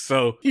ass,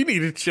 so you need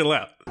to chill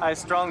out. I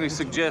strongly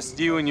suggest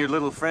you and your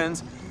little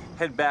friends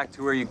head back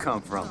to where you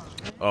come from.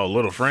 Oh,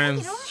 little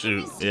friends?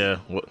 Shoot, yeah.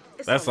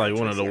 That's like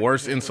one of the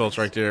worst insults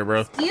right there,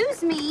 bro.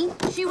 Excuse me.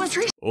 She was...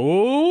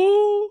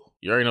 Oh,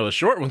 You already know the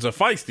short ones are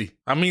feisty.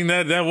 I mean,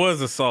 that was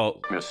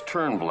assault. Miss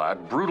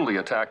Turnblad brutally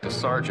attacked a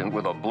sergeant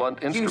with a blunt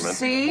instrument.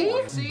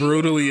 You see?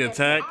 Brutally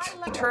attacked?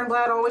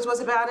 Turnblad always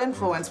was a bad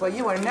influence. Well,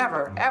 you are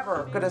never,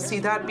 ever gonna see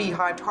that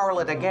beehive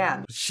harlot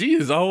again. She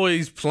is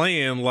always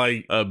playing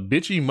like a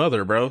bitchy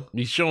mother, bro.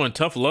 He's showing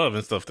tough love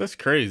and stuff. That's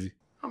crazy.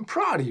 I'm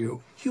proud of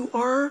you. You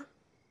are?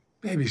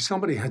 Baby,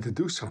 somebody had to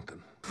do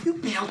something. You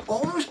bailed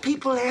all those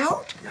people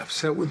out? You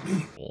upset with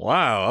me?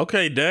 Wow.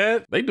 Okay,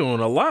 Dad. They doing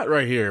a lot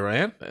right here,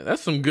 man.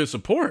 That's some good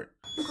support.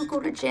 You could go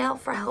to jail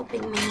for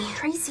helping me.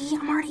 Tracy,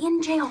 I'm already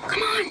in jail.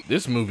 Come on.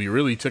 This movie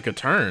really took a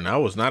turn. I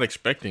was not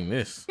expecting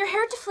this. Your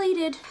hair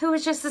deflated. It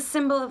was just a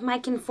symbol of my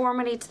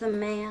conformity to the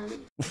man.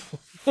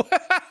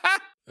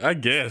 I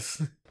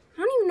guess.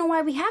 I don't even know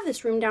why we have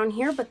this room down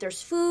here, but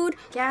there's food,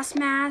 gas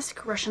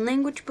mask, Russian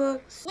language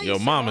books. Yo,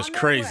 Mom is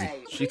crazy.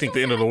 She think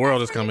the end of the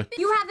world is coming.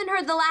 You haven't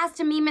heard the last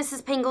of me,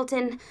 Mrs.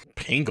 Pingleton.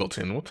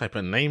 Pingleton? What type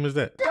of name is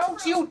that?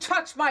 Don't you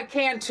touch my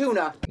canned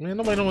tuna. Man,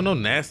 nobody don't want no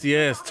nasty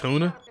ass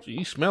tuna. Gee,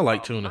 you smell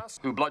like tuna.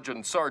 Who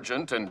bludgeoned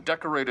Sergeant and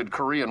decorated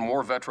Korean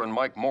War veteran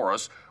Mike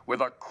Morris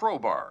with a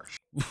crowbar.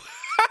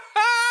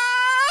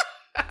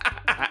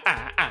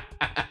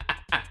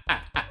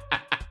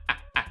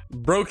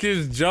 Broke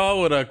his jaw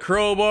with a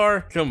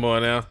crowbar? Come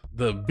on now.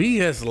 The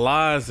BS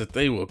lies that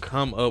they will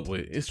come up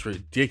with, it's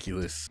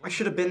ridiculous. I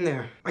should have been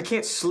there. I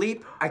can't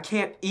sleep. I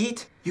can't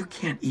eat. You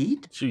can't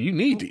eat? Shoot, you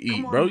need to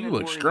eat, bro. You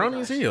look scrawny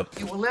as hell.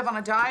 You will live on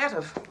a diet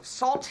of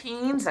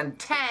saltines and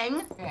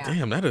tang.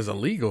 Damn, that is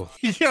illegal.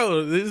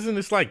 Yo, isn't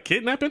this like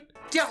kidnapping?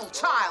 Devil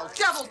child,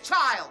 devil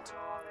child.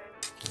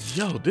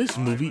 Yo, this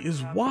movie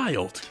is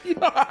wild.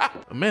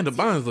 Amanda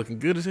Bynes looking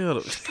good as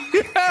hell.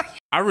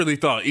 I really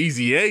thought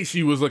Easy A,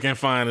 she was looking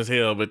fine as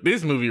hell, but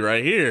this movie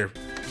right here.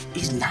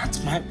 He's not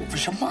smart.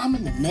 Was your mom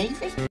in the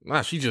Navy?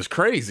 Nah, she's just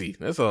crazy.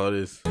 That's all it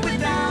is.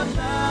 Without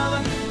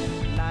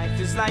love, life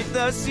is like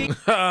the sea.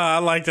 I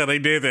liked how they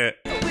did that.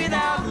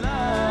 Without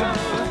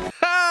love,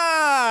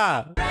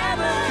 cause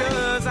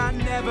I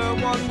never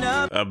want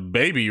nothing. A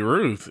Baby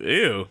Ruth.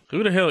 Ew.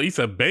 Who the hell eats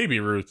a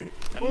Baby Ruth?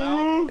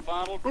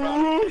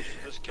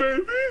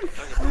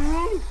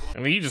 I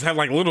mean, you just have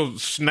like little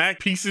snack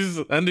pieces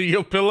under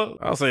your pillow.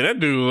 I'll say that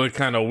dude looked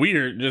kind of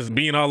weird, just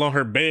being all on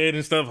her bed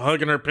and stuff,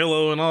 hugging her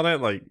pillow and all that.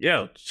 Like,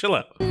 yo, chill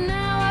out.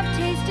 Now I've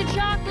tasted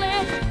chocolate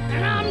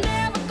and I'm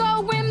never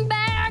going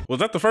back. Was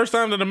that the first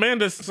time that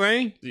Amanda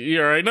sang?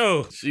 You already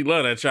know. She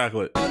loved that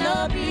chocolate.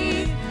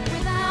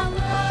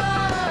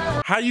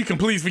 How you can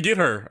please forget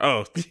her?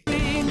 Oh.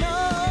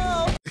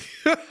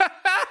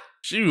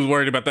 She was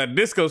worried about that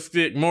disco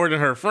stick more than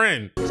her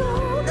friend.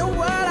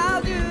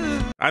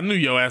 I knew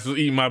your ass was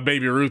eating my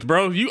Baby Ruth,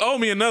 bro. You owe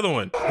me another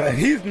one.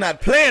 He's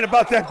not playing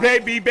about that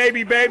baby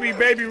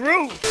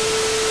Ruth.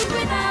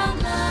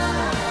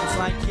 It's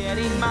like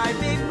getting my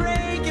big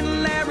break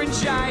in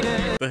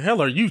laryngitis. The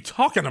hell are you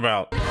talking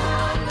about?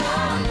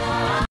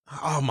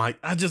 Oh my,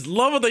 I just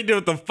love what they did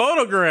with the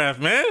photograph,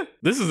 man.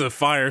 This is a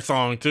fire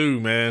song too,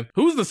 man.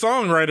 Who's the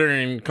songwriter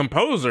and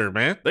composer,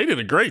 man? They did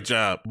a great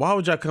job. Why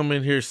would y'all come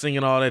in here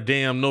singing all that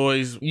damn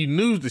noise? You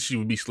knew that she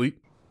would be asleep.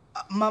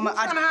 Mama,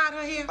 I hide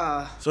her here.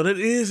 So that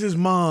is his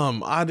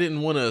mom. I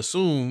didn't want to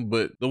assume,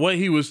 but the way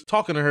he was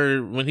talking to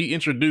her when he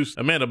introduced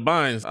Amanda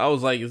Bynes, I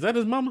was like, is that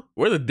his mama?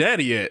 Where the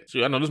daddy at?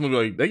 Shoot, I know this movie,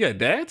 like, they got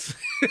dads?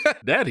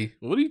 Daddy?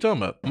 What are you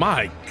talking about?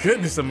 My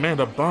goodness,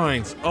 Amanda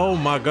Bynes. Oh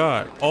my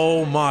God.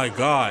 Oh my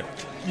God.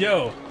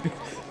 Yo.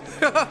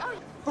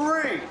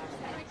 Hooray!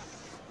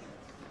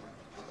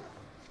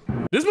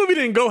 This movie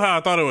didn't go how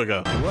I thought it would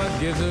go. What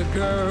gives a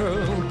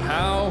girl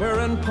power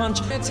and punch?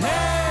 It's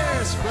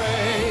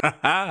hairspray.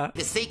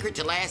 The secret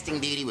to lasting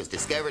beauty was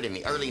discovered in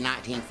the early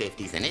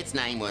 1950s, and its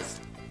name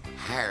was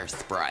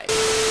Hairspray.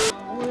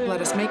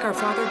 Let us make our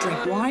father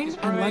drink wine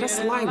and let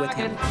us lie with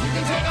him.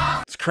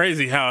 It's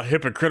crazy how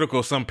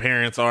hypocritical some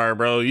parents are,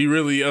 bro. You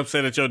really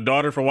upset at your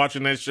daughter for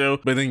watching that show,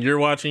 but then you're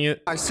watching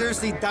it? I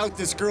seriously doubt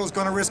this girl's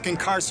gonna risk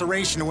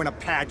incarceration to win a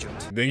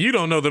pageant. Then you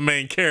don't know the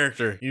main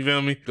character, you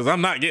feel me? Because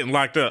I'm not getting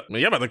locked up. Man,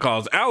 y'all about to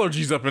cause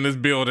allergies up in this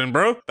building,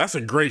 bro. That's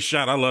a great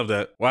shot. I love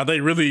that. Wow, they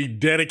really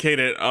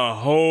dedicated a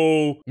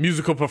whole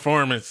musical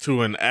performance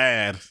to an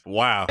ad.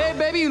 Wow. Hey,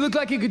 baby, you look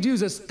like you could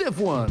use a stiff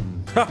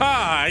one.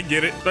 Haha, I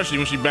get it. Especially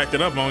when she backed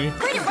it up on you.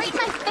 Wait, right in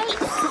my face.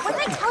 What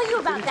did I tell you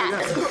about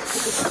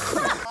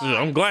that?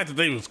 I'm glad that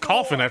they was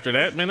coughing after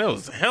that. Man, that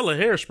was hella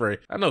hairspray.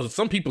 I know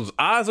some people's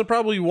eyes are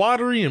probably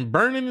watery and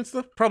burning and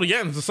stuff. Probably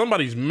got into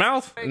somebody's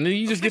mouth. And then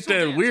you just get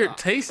that weird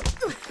taste.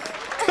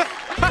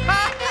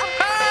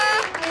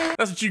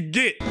 That's what you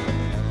get.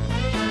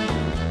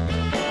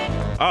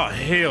 Oh,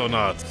 hell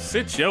no.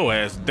 Sit your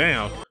ass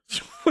down.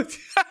 What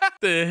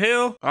the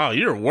hell? Oh,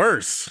 you're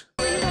worse.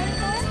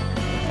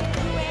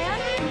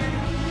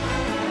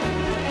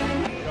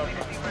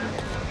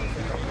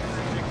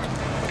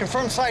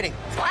 Confirmed sighting.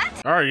 What?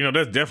 All right, you know,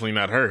 that's definitely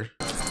not her.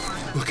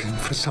 Looking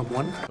for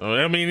someone?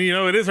 I mean, you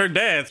know, it is her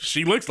dad.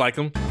 She looks like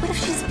him. What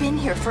if she's been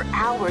here for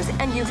hours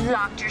and you've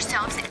locked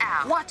yourselves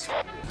out? What?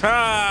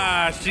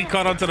 Ah, she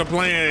caught on to the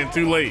plan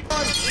too late.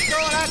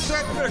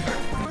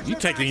 You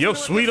taking your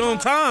sweet on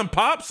time,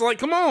 Pops. Like,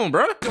 come on,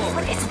 bro.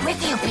 What is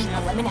with you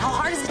people? I mean, how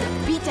hard is it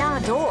to beat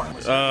down a door?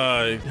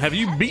 Have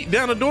you beat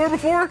down a door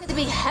before? To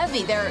be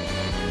heavy, they're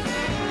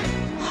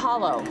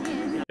hollow.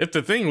 If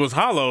the thing was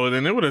hollow,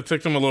 then it would have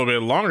took them a little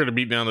bit longer to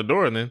beat down the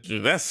door. Then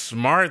that's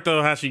smart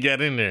though, how she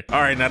got in there. All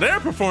right, now their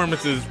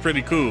performance is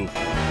pretty cool.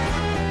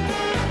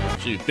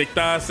 Shoot, thick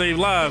thighs save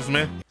lives,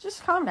 man.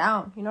 Just calm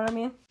down. You know what I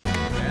mean?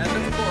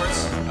 And of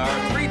course, our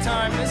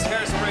 3-time Miss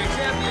Hairspray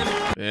champion.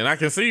 And I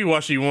can see why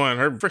she won.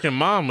 Her freaking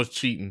mom was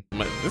cheating.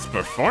 Man, this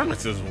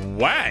performance is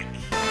whack.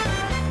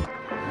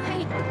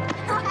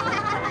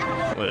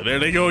 Well, there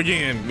they go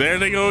again. There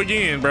they go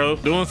again, bro.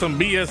 Doing some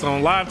BS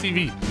on live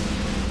TV.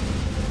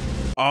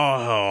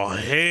 Oh,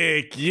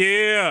 heck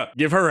yeah.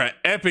 Give her an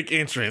epic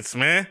entrance,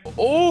 man.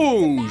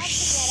 Oh,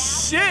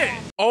 shit.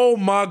 Oh,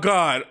 my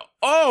God.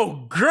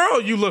 Oh,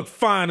 girl, you look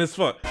fine as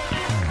fuck.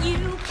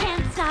 You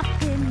can't stop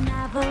in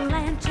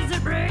avalanches or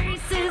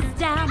races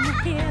down the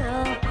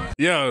hill.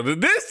 Yo,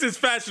 this is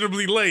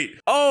fashionably late.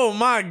 Oh,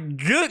 my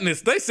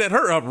goodness. They set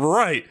her up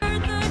right.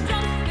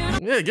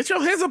 Yeah, get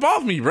your hands up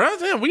off me, bro.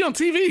 Damn, we on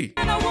TV.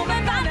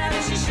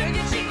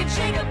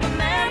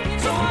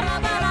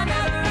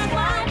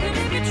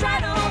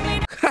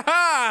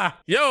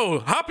 Yo,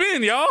 hop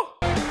in, y'all.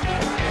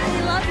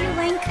 I love you,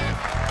 Link.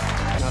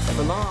 Not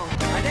for long.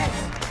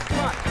 Come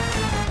on.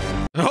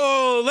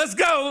 Oh, let's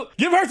go.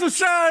 Give her some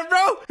shine,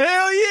 bro.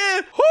 Hell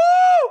yeah.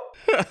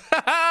 Woo!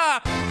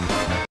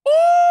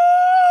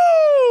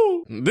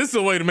 Woo! This is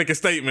a way to make a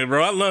statement,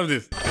 bro. I love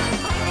this.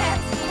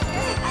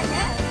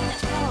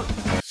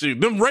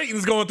 Shoot, them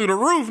ratings going through the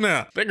roof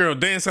now. That girl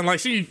dancing like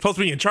she's supposed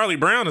to be in Charlie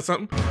Brown or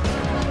something.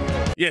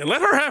 Yeah,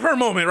 let her have her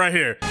moment right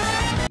here.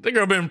 That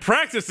girl been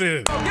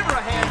practicing. Oh, give her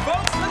a hand,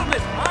 folks. Little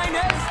Miss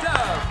Bynes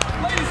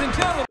stuff. Ladies and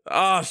gentlemen.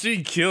 Oh,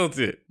 she killed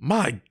it.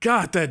 My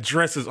God, that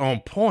dress is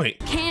on point.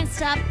 Can't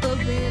stop the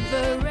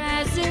river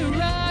as it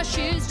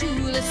rushes to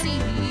the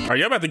sea. Are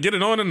y'all about to get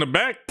it on in the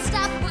back?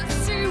 Stop with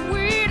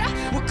seaweed.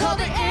 We'll call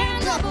the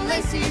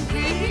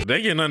NAACP.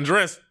 They getting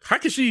undressed. How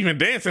can she even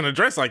dance in a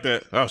dress like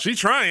that? Oh, she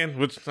trying,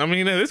 which, I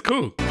mean, it's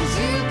cool.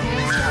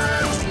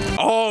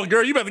 Oh,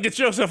 girl, you about to get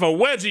yourself a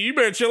wedgie. You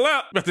better chill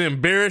out. You about to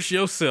embarrass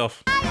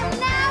yourself. I am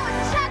now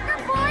a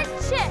checkerboard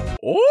chick.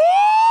 Ooh!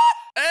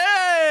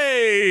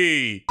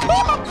 Hey!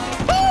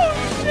 Oh,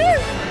 shit!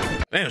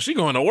 Damn, she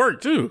going to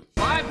work, too.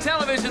 Live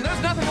television,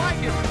 there's nothing like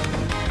it.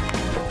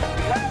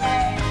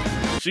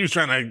 She was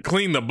trying to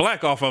clean the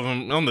black off of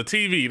him on the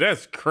TV.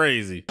 That's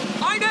crazy.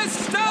 Bynes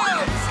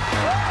Stubbs!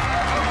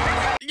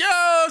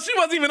 Yo, she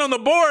wasn't even on the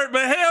board,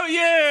 but hell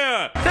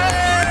yeah!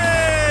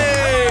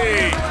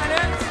 Hey!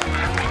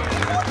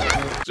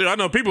 Dude, I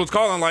know people was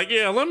calling like,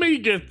 yeah, let me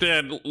get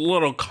that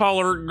little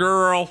colored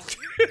girl.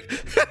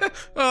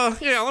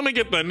 Yeah, let me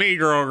get the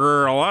Negro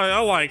girl. I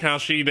like how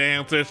she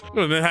dances.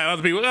 And then have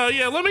other people, oh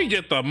yeah, let me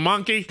get the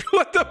monkey.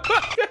 What the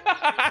fuck?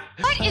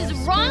 What is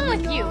wrong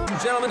with you? Ladies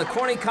and gentlemen, the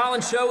Corny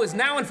Collins Show is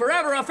now and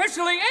forever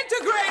officially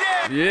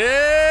integrated! Yes,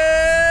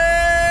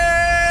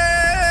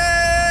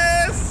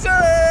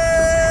 sir!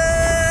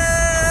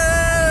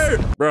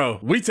 Bro,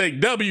 we take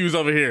W's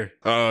over here.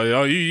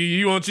 Oh,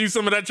 you want you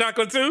some of that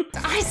chocolate too?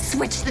 I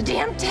switched the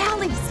damn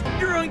tallies.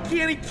 You're on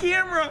candy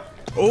camera.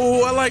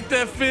 Oh, I like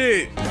that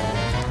fit.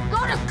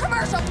 Go to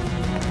commercial.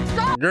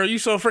 Go. Girl, you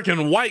so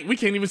freaking white, we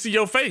can't even see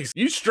your face.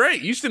 You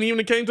straight. You shouldn't even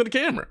have came to the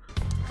camera.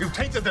 You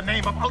tainted the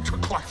name of Ultra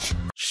Clutch.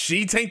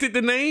 She tainted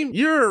the name?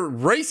 You're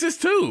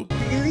racist too.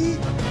 Really?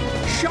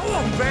 Show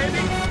 'em, baby.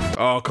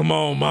 Oh, come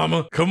on,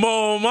 mama. Come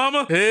on,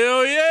 mama.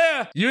 Hell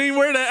yeah. You ain't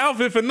wear that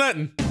outfit for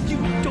nothing. You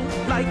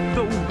don't like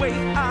the way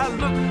I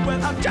look,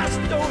 well, I just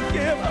don't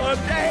give a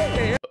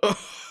damn.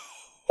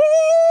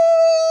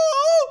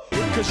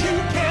 Cause you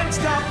can't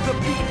stop the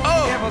beat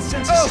ever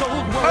since it's so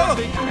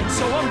worthy. And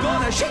so I'm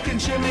gonna shake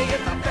and shimmy at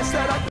the best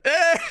that I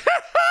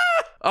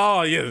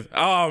Oh, yeah.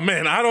 Oh,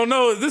 man. I don't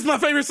know. Is this my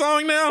favorite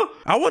song now?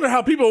 I wonder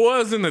how people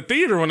was in the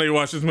theater when they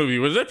watched this movie.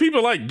 Was there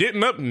people like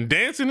getting up and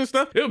dancing and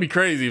stuff? It would be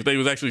crazy if they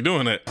was actually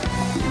doing that.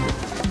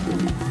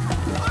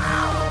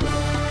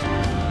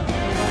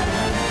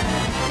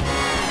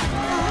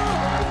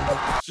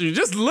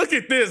 Just look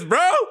at this, bro.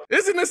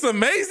 Isn't this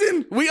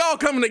amazing? We all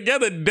coming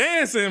together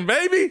dancing,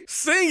 baby.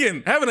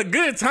 Singing, having a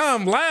good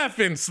time,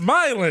 laughing,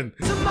 smiling.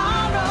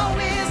 Tomorrow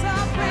is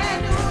a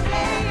brand new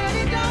day and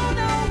you don't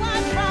know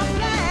what's from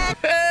plan.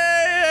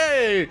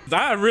 Hey!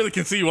 I really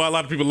can see why a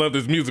lot of people love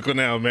this musical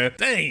now, man.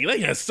 Dang, they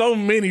got so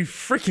many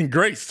freaking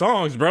great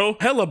songs, bro.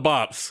 Hella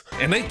bops.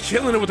 And they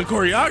killing it with the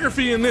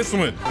choreography in this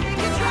one.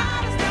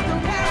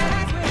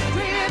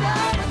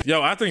 Yo,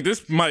 I think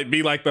this might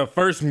be like the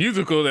first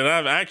musical that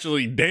I've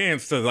actually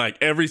danced to like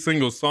every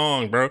single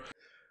song, bro.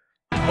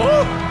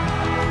 Oh!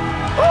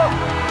 Oh!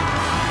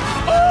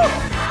 Oh!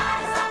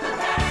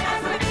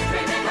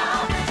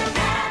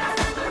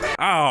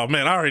 Oh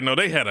man, I already know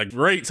they had a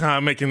great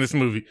time making this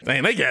movie.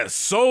 Dang, they got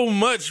so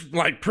much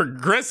like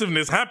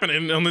progressiveness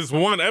happening on this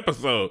one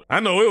episode. I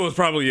know it was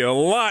probably a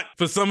lot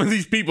for some of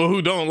these people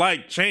who don't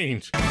like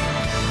change.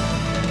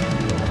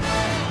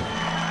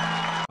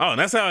 Oh, and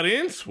that's how it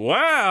ends?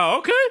 Wow,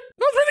 okay.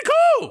 That was pretty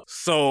Oh,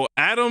 so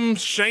Adam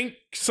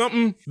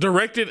something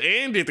directed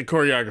and did the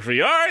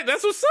choreography. All right,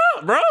 that's what's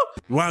up, bro.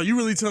 Wow, you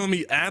really telling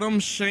me Adam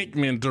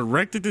Shankman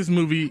directed this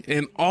movie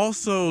and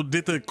also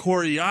did the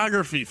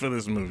choreography for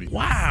this movie?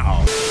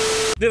 Wow.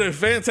 Did a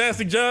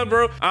fantastic job,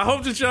 bro. I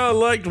hope that y'all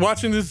liked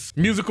watching this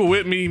musical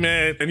with me,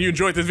 man, and you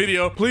enjoyed this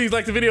video. Please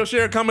like the video,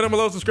 share, comment down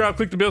below, subscribe,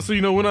 click the bell so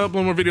you know when I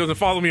upload more videos, and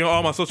follow me on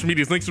all my social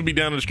medias. Links will be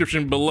down in the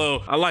description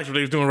below. I liked what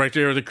they was doing right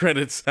there, the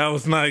credits. That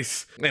was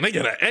nice. And they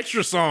got an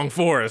extra song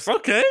for us.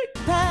 Okay.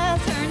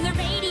 Turn the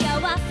radio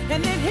up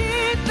and then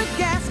hit the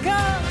gas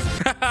cause.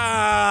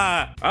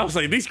 I was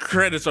like, these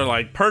credits are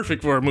like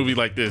perfect for a movie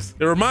like this.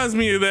 It reminds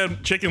me of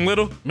that Chicken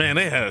Little. Man,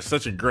 they had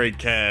such a great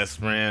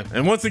cast, man.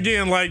 And once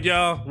again, like,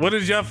 y'all, what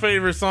is your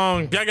favorite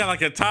song? Y'all got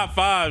like a top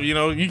 5, you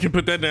know, you can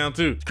put that down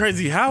too. It's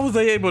crazy. How was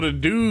they able to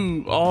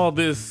do all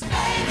this?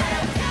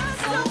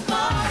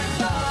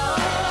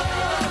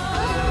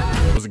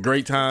 A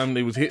great time.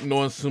 They was hitting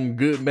on some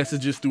good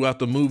messages throughout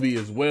the movie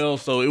as well,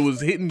 so it was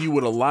hitting you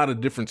with a lot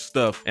of different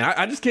stuff, and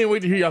I just can't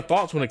wait to hear your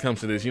thoughts when it comes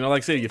to this. You know,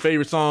 like I said, your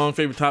favorite song,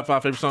 favorite top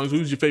 5 favorite songs.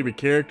 Who's your favorite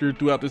character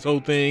throughout this whole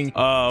thing?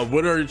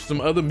 What are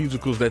some other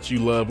musicals that you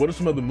love? What are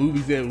some other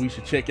movies that we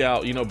should check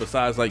out, you know,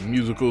 besides like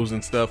musicals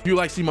and stuff? If you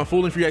like to see my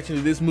full length reaction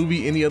to this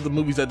movie, any other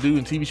movies I do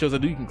and TV shows I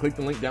do, you can click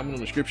the link down in the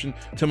description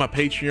to my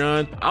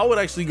Patreon. I would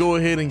actually go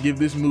ahead and give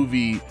this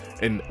movie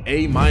an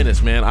A-,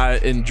 man. I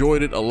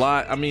enjoyed it a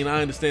lot. I mean,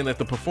 I understand that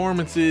the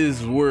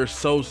performances were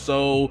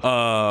so-so.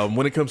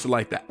 When it comes to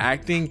like the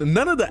acting,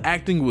 none of the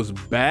acting was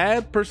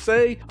bad per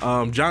se.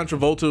 John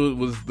Travolta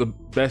was the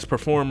best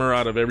performer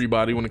out of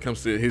everybody when it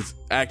comes to his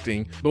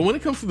acting, but when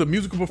it comes to the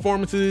musical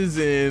performances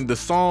and the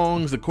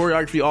songs, the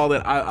choreography, all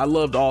that, I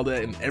loved all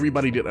that, and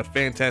everybody did a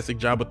fantastic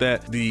job with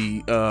that.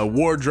 The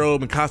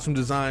wardrobe and costume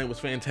design was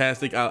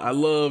fantastic. I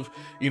love,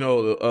 you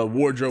know, a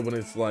wardrobe when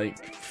it's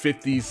like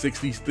 50s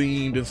 60s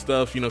themed and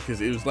stuff, you know,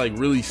 because it was like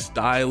really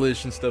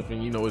stylish and stuff,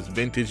 and you know, it's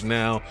vintage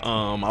now.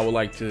 I would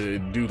like to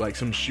do like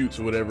some shoots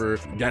or whatever.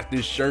 Got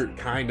this shirt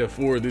kind of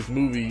for this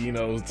movie, you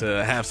know,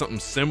 to have something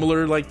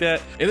similar like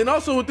that. And then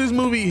also with this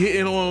movie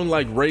hitting on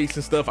like race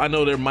and stuff, I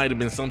know there might have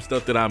been some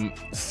stuff that I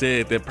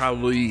said that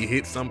probably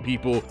hit some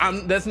people.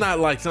 That's not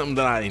like something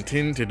that I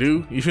intend to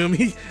do, you feel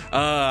me?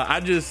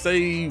 I just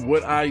say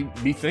what I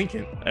be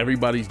thinking.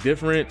 Everybody's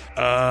different.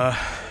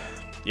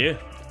 Yeah,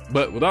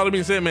 but with all that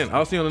being said, man,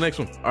 I'll see you on the next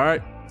one. All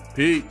right,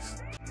 peace.